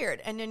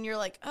tired. And then you're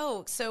like,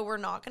 oh, so we're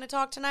not going to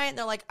talk tonight? And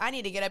they're like, I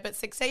need to get up at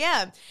 6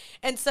 a.m.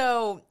 And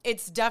so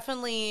it's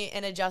definitely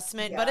an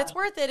adjustment, but it's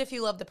worth it if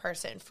you love the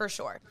person, for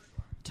sure.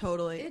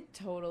 Totally. It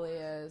totally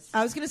is.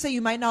 I was going to say,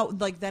 you might not,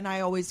 like, then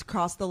I always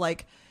cross the,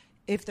 like,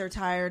 if they're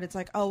tired, it's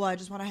like, oh, well, I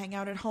just want to hang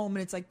out at home.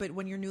 And it's like, but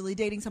when you're newly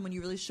dating someone,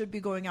 you really should be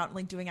going out and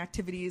like doing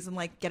activities and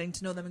like getting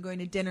to know them and going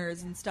to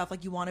dinners and stuff.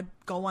 Like you want to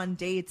go on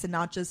dates and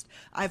not just,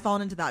 I've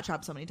fallen into that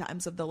trap so many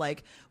times of the,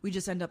 like, we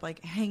just end up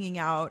like hanging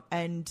out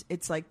and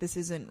it's like, this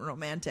isn't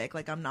romantic.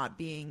 Like I'm not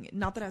being,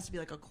 not that it has to be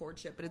like a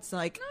courtship, but it's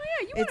like, oh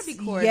yeah, you want to be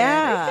courted.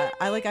 Yeah.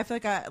 I feel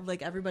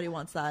like everybody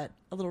wants that,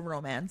 a little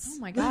romance. Oh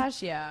my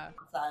gosh. Yeah.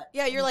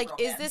 Yeah. You're like,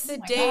 romance. Is this a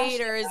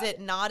date or is it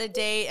not a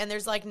date? And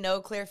there's like no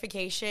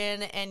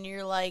clarification and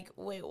you're like,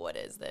 wait, what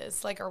is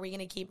this? Like, are we going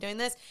to keep doing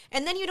this?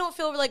 And then you don't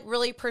feel like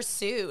really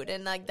pursued.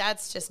 And like,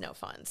 that's just no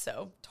fun.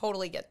 So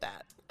totally get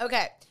that.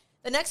 Okay.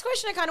 The next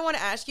question I kind of want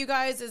to ask you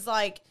guys is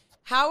like,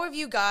 how have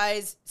you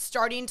guys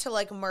starting to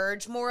like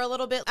merge more a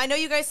little bit? I know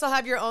you guys still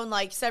have your own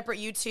like separate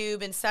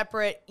YouTube and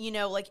separate, you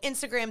know, like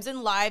Instagrams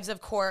and lives,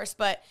 of course,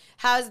 but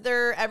has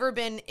there ever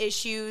been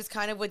issues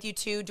kind of with you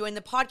two doing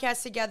the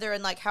podcast together?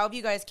 And like, how have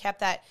you guys kept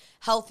that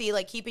healthy,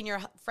 like keeping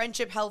your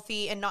friendship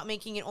healthy and not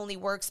making it only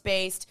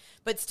works-based,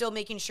 but still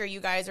making sure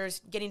you guys are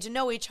getting to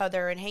know each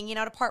other and hanging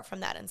out apart from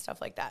that and stuff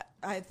like that?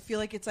 I feel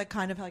like it's like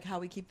kind of like how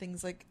we keep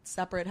things like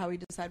separate, how we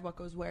decide what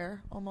goes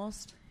where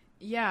almost.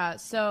 Yeah,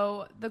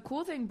 so the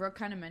cool thing Brooke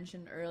kind of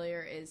mentioned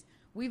earlier is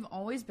we've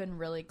always been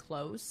really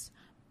close,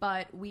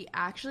 but we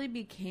actually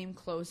became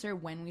closer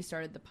when we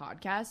started the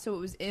podcast. So it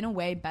was in a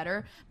way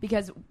better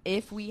because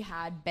if we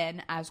had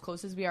been as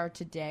close as we are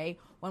today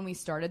when we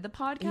started the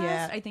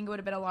podcast, I think it would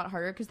have been a lot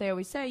harder because they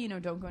always say, you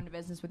know, don't go into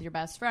business with your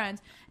best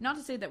friends. Not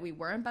to say that we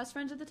weren't best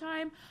friends at the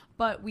time,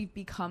 but we've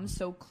become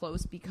so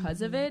close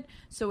because of it.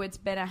 So it's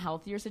been a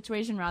healthier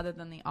situation rather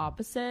than the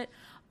opposite.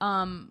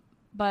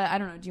 But I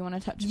don't know. Do you want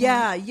to touch?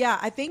 Yeah.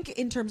 I think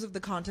in terms of the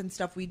content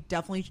stuff, we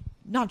definitely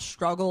not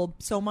struggle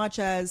so much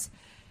as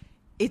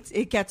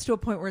it gets to a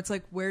point where it's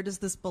like, where does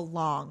this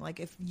belong?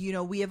 Like if, you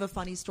know, we have a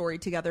funny story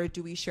together,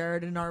 do we share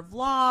it in our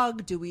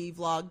vlog? Do we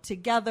vlog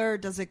together?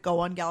 Does it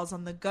go on Gals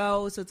on the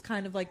Go? So it's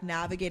kind of like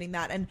navigating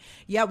that. And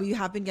yeah, we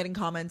have been getting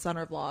comments on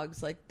our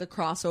vlogs, like the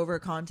crossover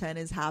content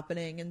is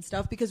happening and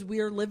stuff because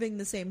we are living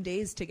the same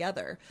days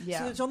together. Yeah.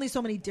 So there's only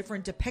so many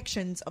different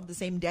depictions of the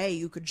same day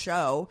you could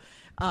show.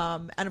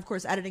 And of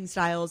course, editing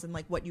styles and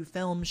like what you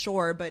film,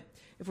 sure. But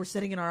if we're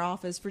sitting in our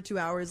office for 2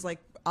 hours, like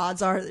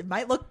odds are it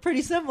might look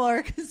pretty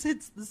similar because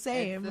it's the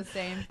same. It's the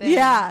same thing.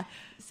 Yeah.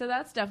 So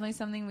that's definitely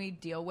something we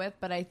deal with.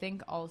 But I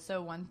think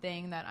also one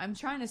thing that I'm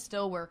trying to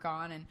still work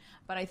on,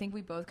 but I think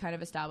we both kind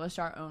of established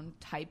our own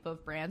type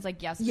of brands.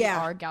 Like, yes, we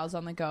are Gals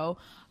on the Go.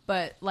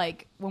 But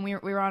like when we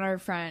were on our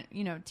friend,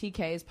 you know,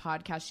 TK's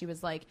podcast, she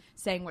was like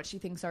saying what she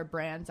thinks our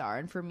brands are.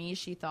 And for me,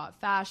 she thought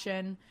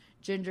fashion,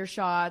 ginger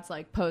shots,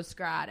 like post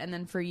grad. And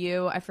then for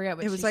you, I forget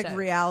what she said. It was like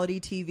reality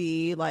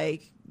TV,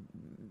 like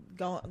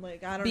going,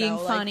 like, I don't being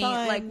know, funny,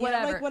 like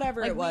whatever, like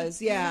whatever it was.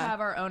 We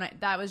have our own.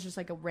 That was just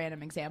like a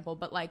random example,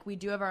 but like we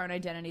do have our own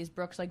identities.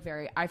 Brooke's like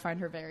I find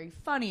her very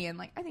funny, and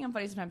like I think I'm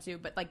funny sometimes too.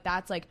 But like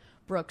that's like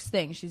Brooke's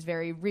thing. She's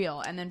very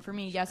real. And then for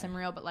me, yes, I'm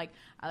real, but like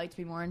I like to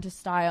be more into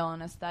style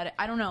and aesthetic.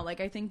 I don't know. Like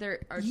I think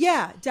there are.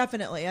 Yeah,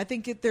 definitely. I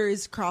think there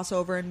is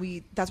crossover,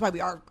 and that's why we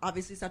are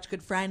obviously such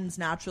good friends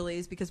naturally,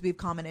 is because we have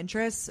common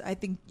interests. I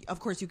think, of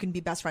course, you can be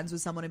best friends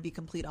with someone and be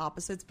complete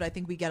opposites, but I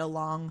think we get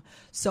along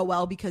so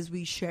well because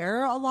we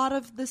share a lot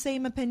of the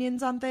same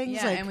opinions on things.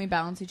 Yeah, and we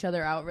balance each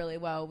other out really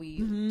well. We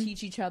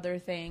teach each other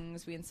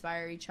things. We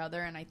inspire each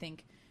other, and I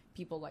think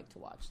people like to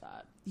watch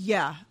that.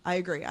 Yeah, I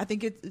agree. I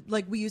think it's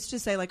like we used to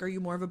say, like, are you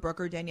more of a Brooke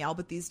or Danielle?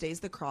 But these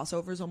days the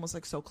crossover is almost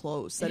like so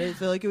close that I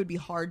feel like it would be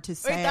hard to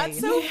say. Wait, that's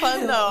so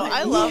fun though.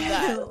 I love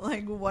that.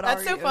 Like, what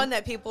that's are so you? fun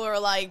that people are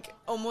like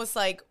almost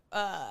like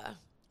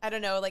I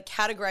don't know, like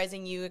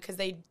categorizing you because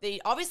they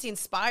obviously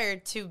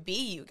inspired to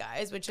be you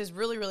guys, which is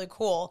really, really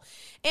cool.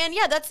 And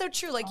yeah, that's so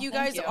true. Like you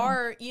guys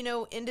are, you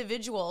know,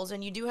 individuals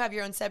and you do have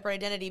your own separate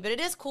identity, but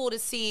it is cool to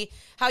see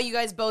how you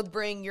guys both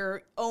bring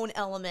your own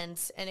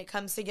elements and it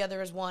comes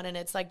together as one. And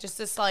it's like just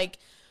this like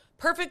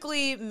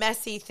perfectly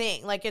messy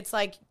thing. Like it's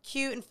like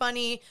cute and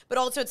funny, but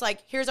also it's like,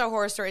 here's our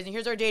horror stories and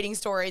here's our dating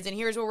stories and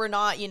here's where we're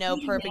not, you know,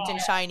 perfect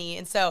and shiny.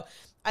 And so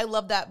I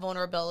love that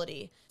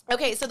vulnerability.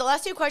 Okay, so the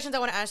last two questions I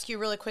want to ask you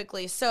really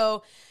quickly.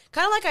 So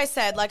kind of like I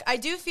said, like I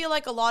do feel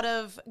like a lot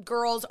of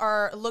girls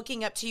are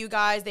looking up to you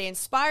guys. They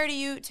inspire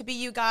you to be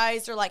you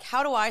guys. They're like,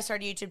 how do I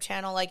start a YouTube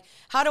channel? Like,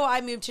 how do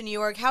I move to New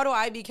York? How do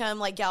I become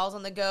like Gals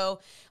on the Go?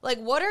 Like,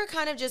 what are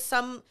kind of just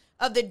some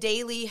of the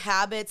daily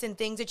habits and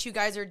things that you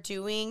guys are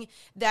doing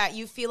that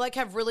you feel like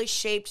have really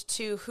shaped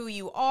to who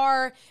you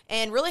are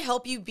and really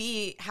help you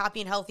be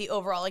happy and healthy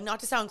overall? Like,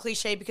 not to sound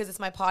cliche because it's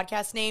my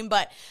podcast name,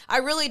 but I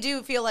really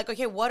do feel like,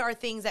 okay, what are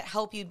things that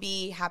help you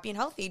be happy and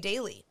healthy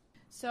daily?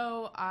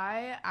 So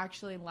I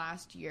actually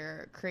last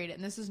year created,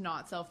 and this is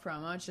not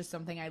self-promo, it's just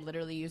something I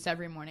literally use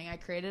every morning. I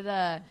created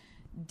a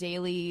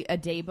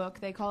day book,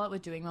 they call it,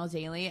 with Doing Well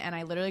Daily, and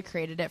I literally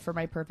created it for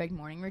my perfect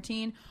morning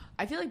routine.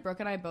 I feel like Brooke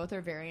and I both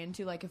are very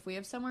into, like, if we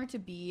have somewhere to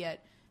be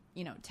at,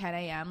 you know, 10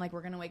 a.m., like,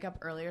 we're going to wake up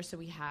earlier so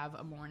we have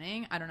a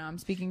morning. I don't know. I'm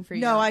speaking for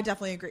you. No, I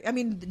definitely agree. I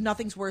mean,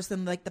 nothing's worse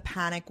than, like, the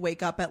panic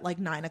wake up at, like,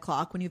 9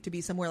 o'clock when you have to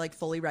be somewhere, like,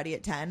 fully ready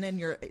at 10 and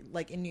you're,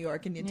 like, in New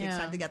York and it takes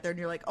time to get there and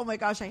you're like, oh, my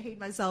gosh, I hate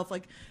myself.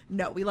 Like,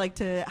 no, we like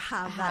to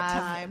have that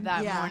time.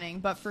 That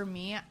morning. But for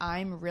me,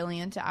 I'm really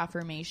into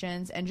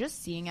affirmations and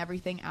just seeing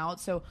everything out.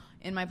 So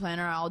in my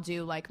planner, I'll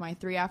do like my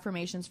 3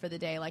 affirmations for the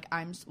day. Like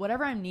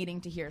whatever I'm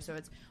needing to hear. So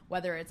it's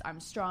whether it's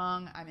I'm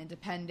strong, I'm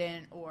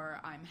independent,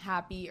 or I'm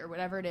happy, or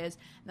whatever it is.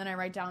 And then I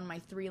write down my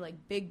 3 like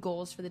big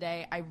goals for the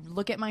day. I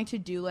look at my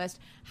to-do list.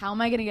 How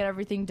am I going to get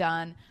everything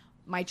done?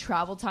 My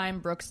travel time,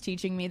 Brooke's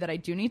teaching me that I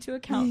do need to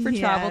account for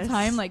travel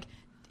time. Like,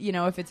 you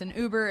know, if it's an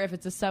Uber, if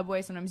it's a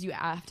Subway, sometimes you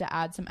have to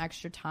add some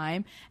extra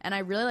time. And I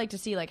really like to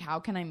see, like, how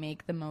can I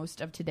make the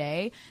most of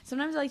today?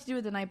 Sometimes I like to do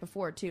it the night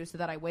before, too, so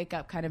that I wake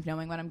up kind of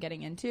knowing what I'm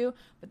getting into.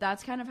 But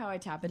that's kind of how I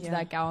tap into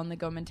that gal on the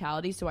go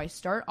mentality. So I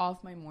start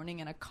off my morning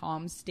in a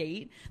calm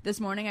state. This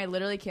morning, I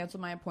literally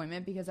canceled my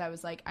appointment because I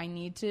was like, I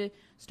need to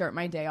start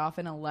my day off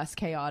in a less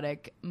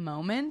chaotic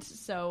moment.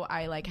 So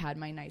I, like, had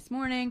my nice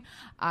morning.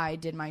 I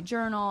did my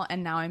journal,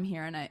 and now I'm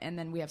here, and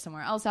then we have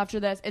somewhere else after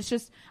this. It's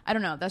just, I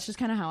don't know. That's just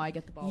kind of how I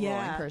get the ball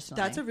rolling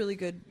personally. That's a really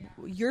good.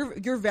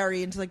 You're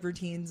very into like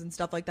routines and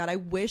stuff like that. I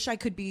wish I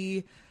could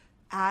be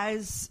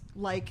as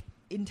like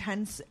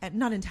intense,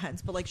 not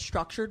intense, but like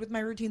structured with my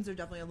routines. They're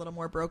definitely a little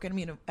more broken. I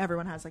mean,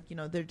 everyone has like, you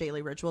know, their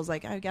daily rituals.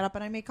 Like I get up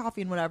and I make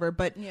coffee and whatever.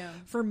 But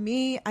for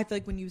me, I feel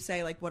like when you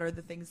say like, what are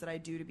the things that I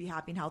do to be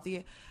happy and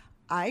healthy?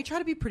 I try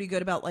to be pretty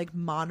good about like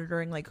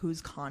monitoring like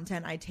whose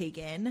content I take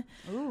in.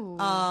 Ooh.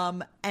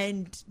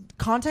 And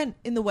content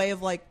in the way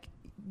of like,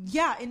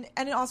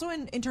 and also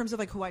in terms of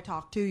like who I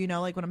talk to, you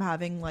know, like when I'm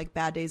having like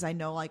bad days, I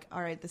know like,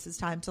 all right, this is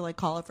time to like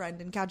call a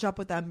friend and catch up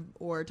with them,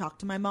 or talk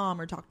to my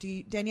mom, or talk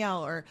to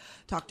Danielle, or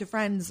talk to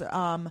friends.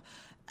 And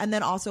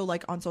then also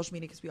like on social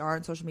media, because we are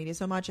on social media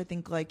so much, I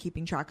think like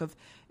keeping track of,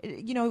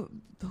 you know,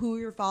 who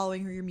you're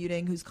following, who you're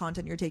muting, whose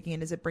content you're taking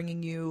in. Is it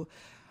bringing you?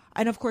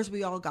 And of course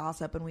we all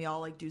gossip and we all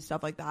like do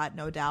stuff like that,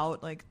 no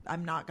doubt. Like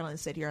I'm not gonna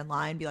sit here and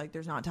lie and be like,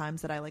 there's not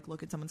times that I like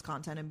look at someone's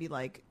content and be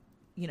like,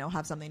 you know,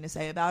 have something to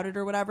say about it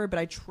or whatever. But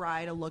I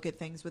try to look at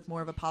things with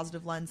more of a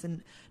positive lens,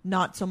 and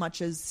not so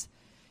much as,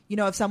 you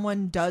know, if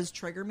someone does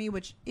trigger me,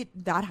 which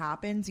that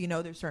happens, you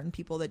know, there's certain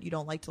people that you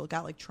don't like to look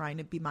at, like trying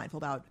to be mindful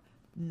about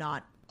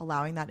not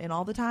allowing that in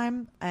all the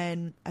time.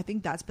 And I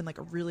think that's been like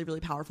a really, really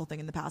powerful thing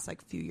in the past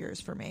like few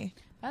years for me.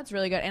 That's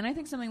really good. And I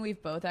think something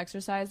we've both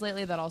exercised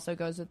lately that also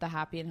goes with the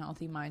happy and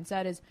healthy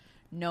mindset is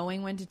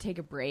knowing when to take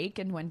a break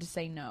and when to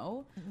say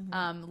no.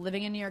 Mm-hmm.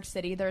 Living in New York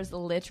City, there's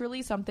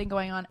literally something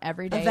going on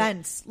every day.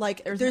 Events,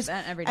 like there's an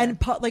event every day, and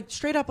like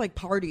straight up like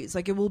parties.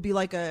 Like it will be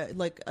like a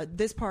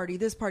this party.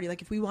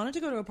 Like if we wanted to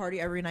go to a party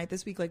every night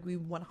this week, like we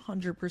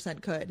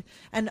 100% could.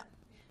 And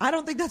I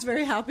don't think that's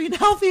very happy and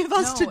healthy of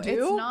us to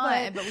do. It's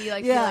not, but we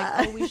like feel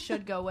like, oh, we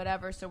should go,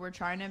 whatever. So we're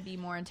trying to be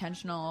more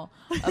intentional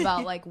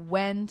about like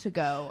when to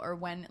go, or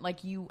when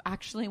like you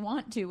actually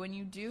want to, when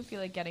you do feel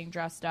like getting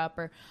dressed up,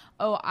 or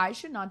oh, I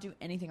should not do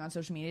anything on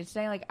social media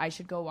today. Like I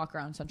should go walk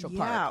around Central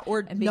Park.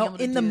 Or no,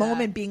 in the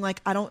moment being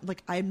like,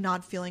 I'm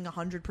not feeling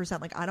 100%.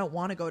 Like I don't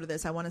want to go to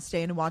this. I want to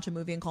stay and watch a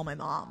movie and call my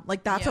mom.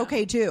 Like that's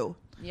okay too.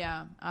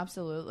 Yeah,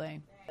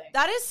 absolutely.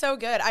 That is so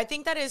good. I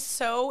think that is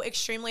so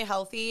extremely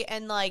healthy,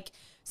 and like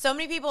so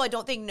many people I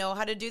don't think know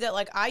how to do that.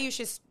 Like I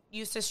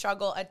used to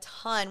struggle a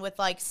ton with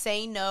like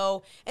saying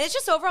no, and it's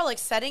just overall like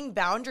setting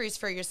boundaries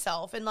for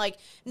yourself, and like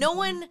no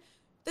one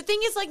the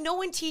thing is, like, no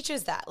one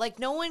teaches that. Like,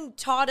 no one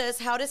taught us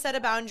how to set a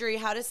boundary,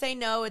 how to say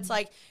no. It's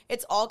like,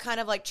 it's all kind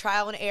of like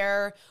trial and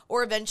error.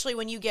 Or eventually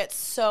when you get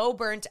so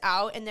burnt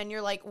out and then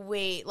you're like,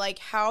 wait, like,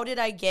 how did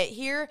I get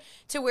here?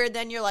 To where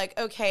then you're like,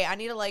 okay, I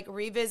need to like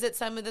revisit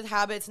some of the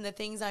habits and the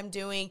things I'm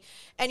doing.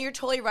 And you're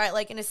totally right.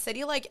 Like, in a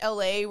city like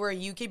LA where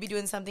you could be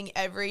doing something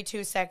every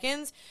 2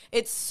 seconds,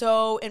 it's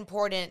so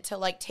important to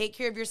like take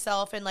care of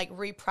yourself and like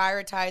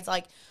reprioritize,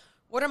 like,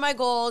 what are my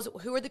goals?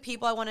 Who are the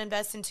people I want to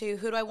invest into?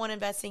 Who do I want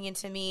investing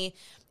into me?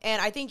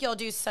 And I think y'all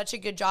do such a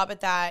good job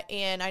at that.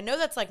 And I know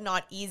that's like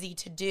not easy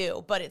to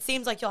do, but it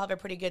seems like y'all have a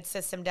pretty good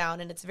system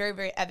down and it's very,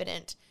 very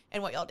evident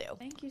in what y'all do.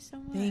 Thank you so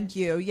much. Thank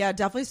you. Yeah,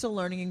 definitely still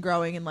learning and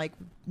growing. And like,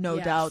 no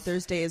Yes. doubt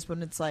there's days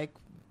when it's like,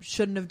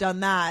 shouldn't have done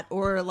that.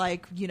 Or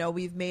like, you know,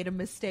 we've made a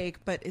mistake,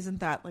 but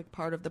isn't that like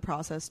part of the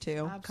process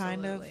too?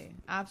 Kind of.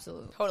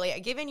 Absolutely. Totally.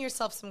 Giving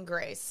yourself some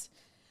grace.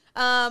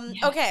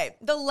 Okay,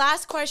 the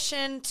last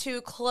question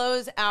to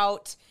close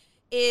out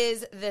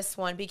is this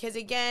one, because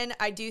again,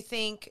 I do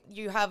think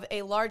you have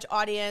a large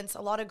audience.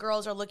 A lot of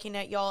girls are looking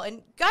at y'all,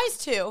 and guys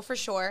too, for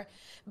sure.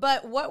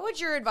 But what would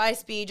your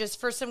advice be just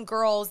for some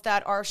girls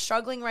that are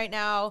struggling right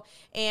now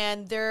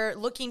and they're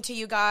looking to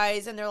you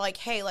guys and they're like,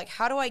 hey, like,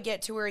 how do I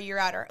get to where you're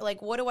at? Or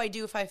like, what do I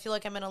do if I feel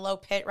like I'm in a low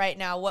pit right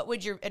now? What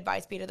would your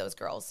advice be to those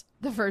girls?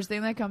 The first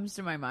thing that comes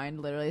to my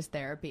mind literally is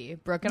therapy.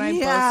 Brooke and I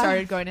both Yeah.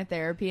 started going to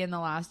therapy in the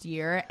last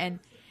year, and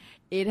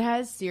it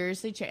has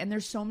seriously changed. And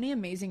there's so many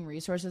amazing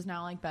resources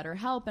now, like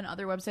BetterHelp and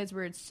other websites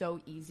where it's so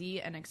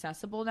easy and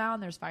accessible now,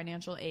 and there's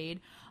financial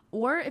aid.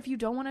 Or if you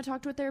don't want to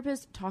talk to a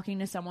therapist, talking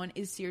to someone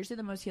is seriously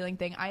the most healing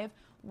thing. I have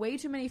way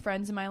too many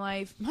friends in my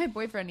life, my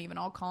boyfriend even,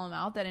 I'll call him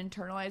out, that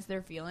internalize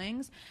their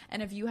feelings.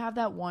 And if you have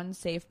that one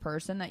safe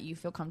person that you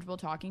feel comfortable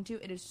talking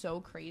to, it is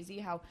so crazy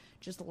how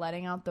just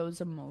letting out those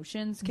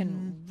emotions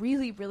can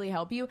really, really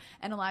help you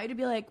and allow you to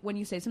be like, when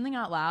you say something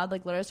out loud,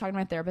 like literally I was talking to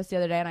my therapist the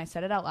other day and I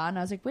said it out loud and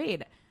I was like,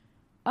 wait,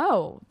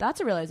 oh,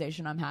 that's a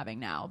realization I'm having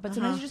now. But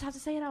sometimes you just have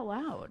to say it out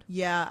loud.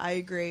 Yeah, I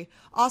agree.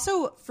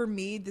 Also, for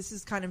me, this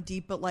is kind of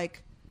deep, but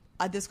like,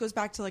 this goes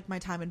back to like my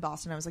time in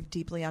Boston. I was like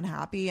deeply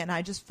unhappy, and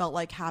I just felt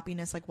like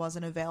happiness like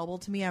wasn't available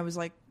to me. I was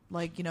like,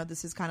 you know,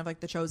 this is kind of like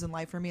the chosen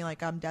life for me.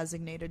 Like, I'm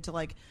designated to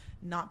like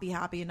not be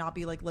happy and not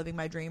be like living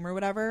my dream or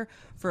whatever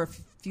for a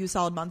few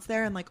solid months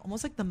there, and like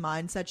almost like the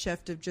mindset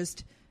shift of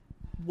just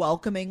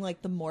welcoming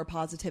like the more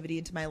positivity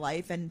into my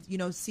life, and you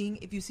know, seeing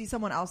if you see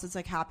someone else that's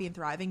like happy and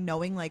thriving,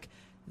 knowing like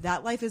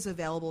that life is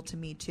available to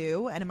me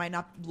too, and it might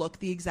not look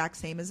the exact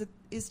same as it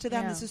is to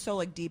them. Yeah. This is so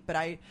like deep, but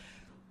I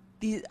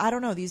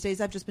don't know, these days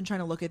I've just been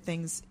trying to look at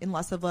things in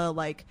less of a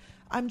like,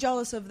 I'm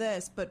jealous of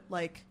this, but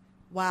like,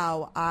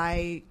 wow,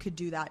 I could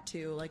do that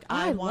too. Like,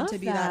 I want love to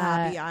be that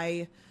happy.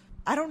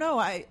 I don't know.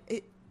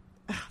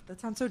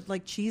 That sounds so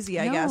like cheesy,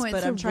 I No, guess, it's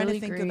but I'm a trying really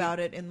to think great- about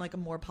it in like a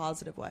more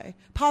positive way.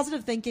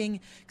 Positive thinking,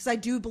 because I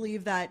do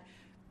believe that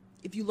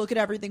if you look at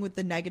everything with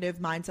the negative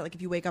mindset, like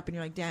if you wake up and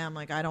you're like, damn,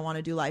 like I don't want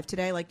to do life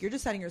today, like you're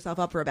just setting yourself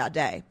up for a bad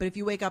day. But if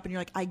you wake up and you're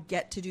like, I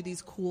get to do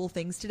these cool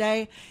things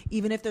today,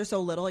 even if they're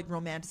so little, like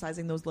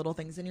romanticizing those little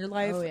things in your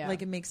life, Oh, yeah.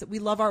 like it makes it, we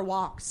love our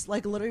walks.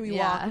 Like literally we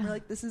Yeah. walk and we're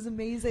like, this is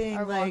amazing.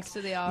 Our like, walks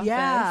to the office.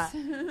 Yeah.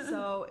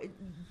 So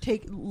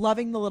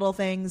loving the little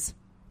things,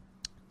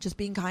 just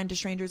being kind to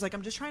strangers. Like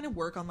I'm just trying to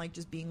work on like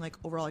just being like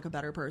overall like a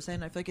better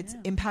person. I feel like it's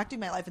impacting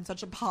my life in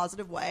such a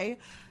positive way.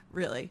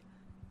 Really.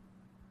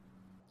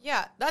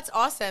 Yeah, that's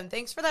awesome.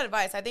 Thanks for that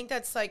advice. I think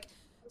that's like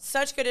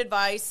such good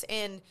advice.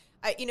 And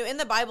you know, in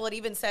the Bible, it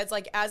even says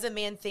like, as a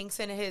man thinks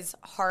in his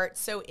heart,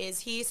 so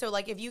is he. So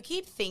like, if you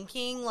keep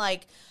thinking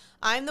like,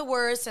 I'm the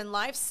worst and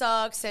life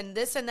sucks and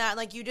this and that,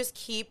 like you just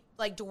keep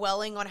like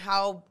dwelling on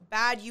how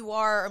bad you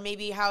are or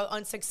maybe how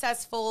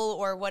unsuccessful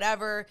or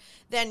whatever,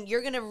 then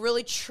you're going to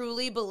really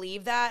truly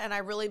believe that. And I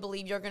really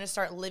believe you're going to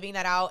start living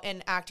that out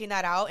and acting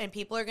that out. And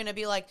people are going to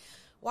be like,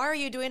 why are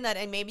you doing that?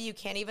 And maybe you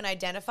can't even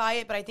identify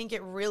it, but I think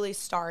it really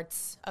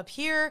starts up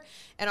here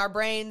in our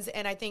brains.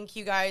 And I think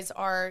you guys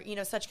are, you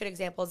know, such good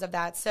examples of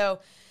that. So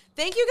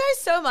thank you guys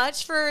so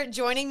much for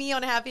joining me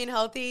on Happy and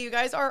Healthy. You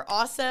guys are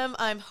awesome.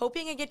 I'm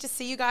hoping I get to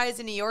see you guys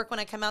in New York when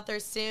I come out there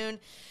soon.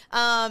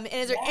 And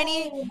is there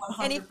any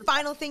 100%.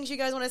 final things you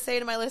guys want to say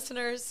to my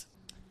listeners?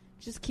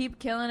 Just keep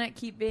killing it.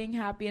 Keep being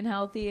happy and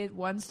healthy,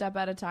 one step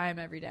at a time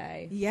every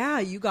day. Yeah,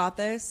 you got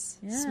this.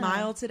 Yeah.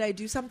 Smile today.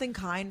 Do something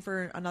kind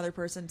for another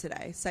person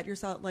today.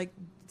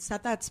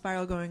 Set that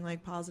spiral going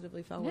like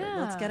positively forward.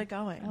 Let's get it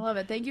going. I love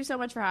it. Thank you so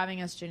much for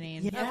having us,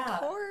 Janine. Yeah. Of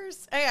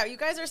course. Oh, yeah, you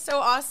guys are so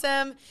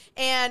awesome.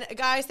 And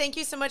guys, thank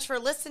you so much for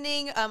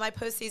listening. I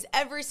post these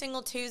every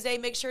single Tuesday.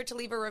 Make sure to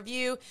leave a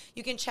review.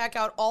 You can check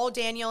out all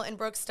Daniel and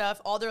Brooke's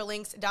stuff, all their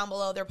links down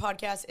below. Their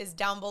podcast is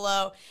down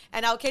below.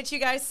 And I'll catch you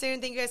guys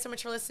soon. Thank you guys so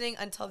much for listening.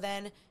 Until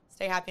then,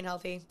 stay happy and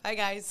healthy. Bye,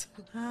 guys.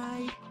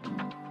 Hi.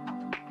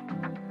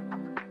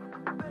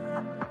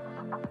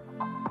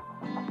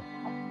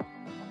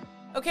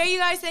 Okay, you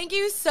guys, thank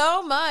you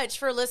so much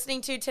for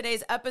listening to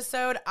today's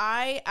episode.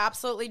 I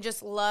absolutely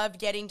just loved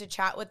getting to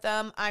chat with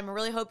them. I'm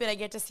really hoping I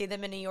get to see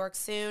them in New York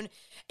soon.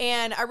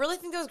 And I really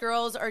think those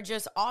girls are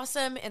just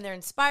awesome and they're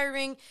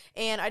inspiring.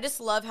 And I just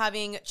love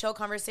having chill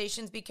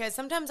conversations because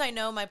sometimes I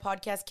know my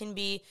podcast can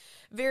be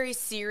very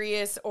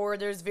serious or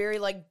there's very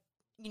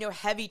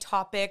heavy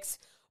topics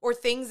or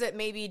things that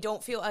maybe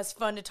don't feel as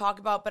fun to talk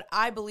about, but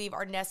I believe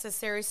are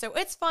necessary. So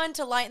it's fun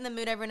to lighten the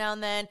mood every now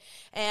and then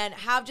and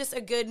have just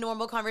a good,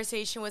 normal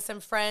conversation with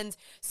some friends.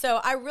 So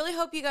I really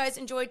hope you guys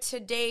enjoyed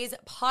today's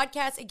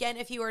podcast. Again,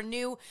 if you are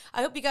new,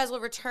 I hope you guys will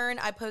return.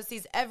 I post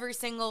these every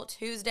single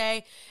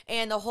Tuesday,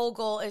 and the whole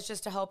goal is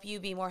just to help you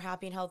be more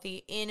happy and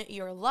healthy in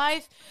your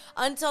life.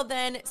 Until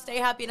then, stay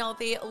happy and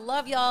healthy.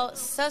 Love y'all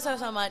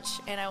so much,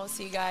 and I will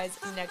see you guys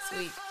next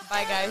week.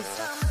 Bye,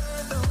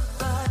 guys.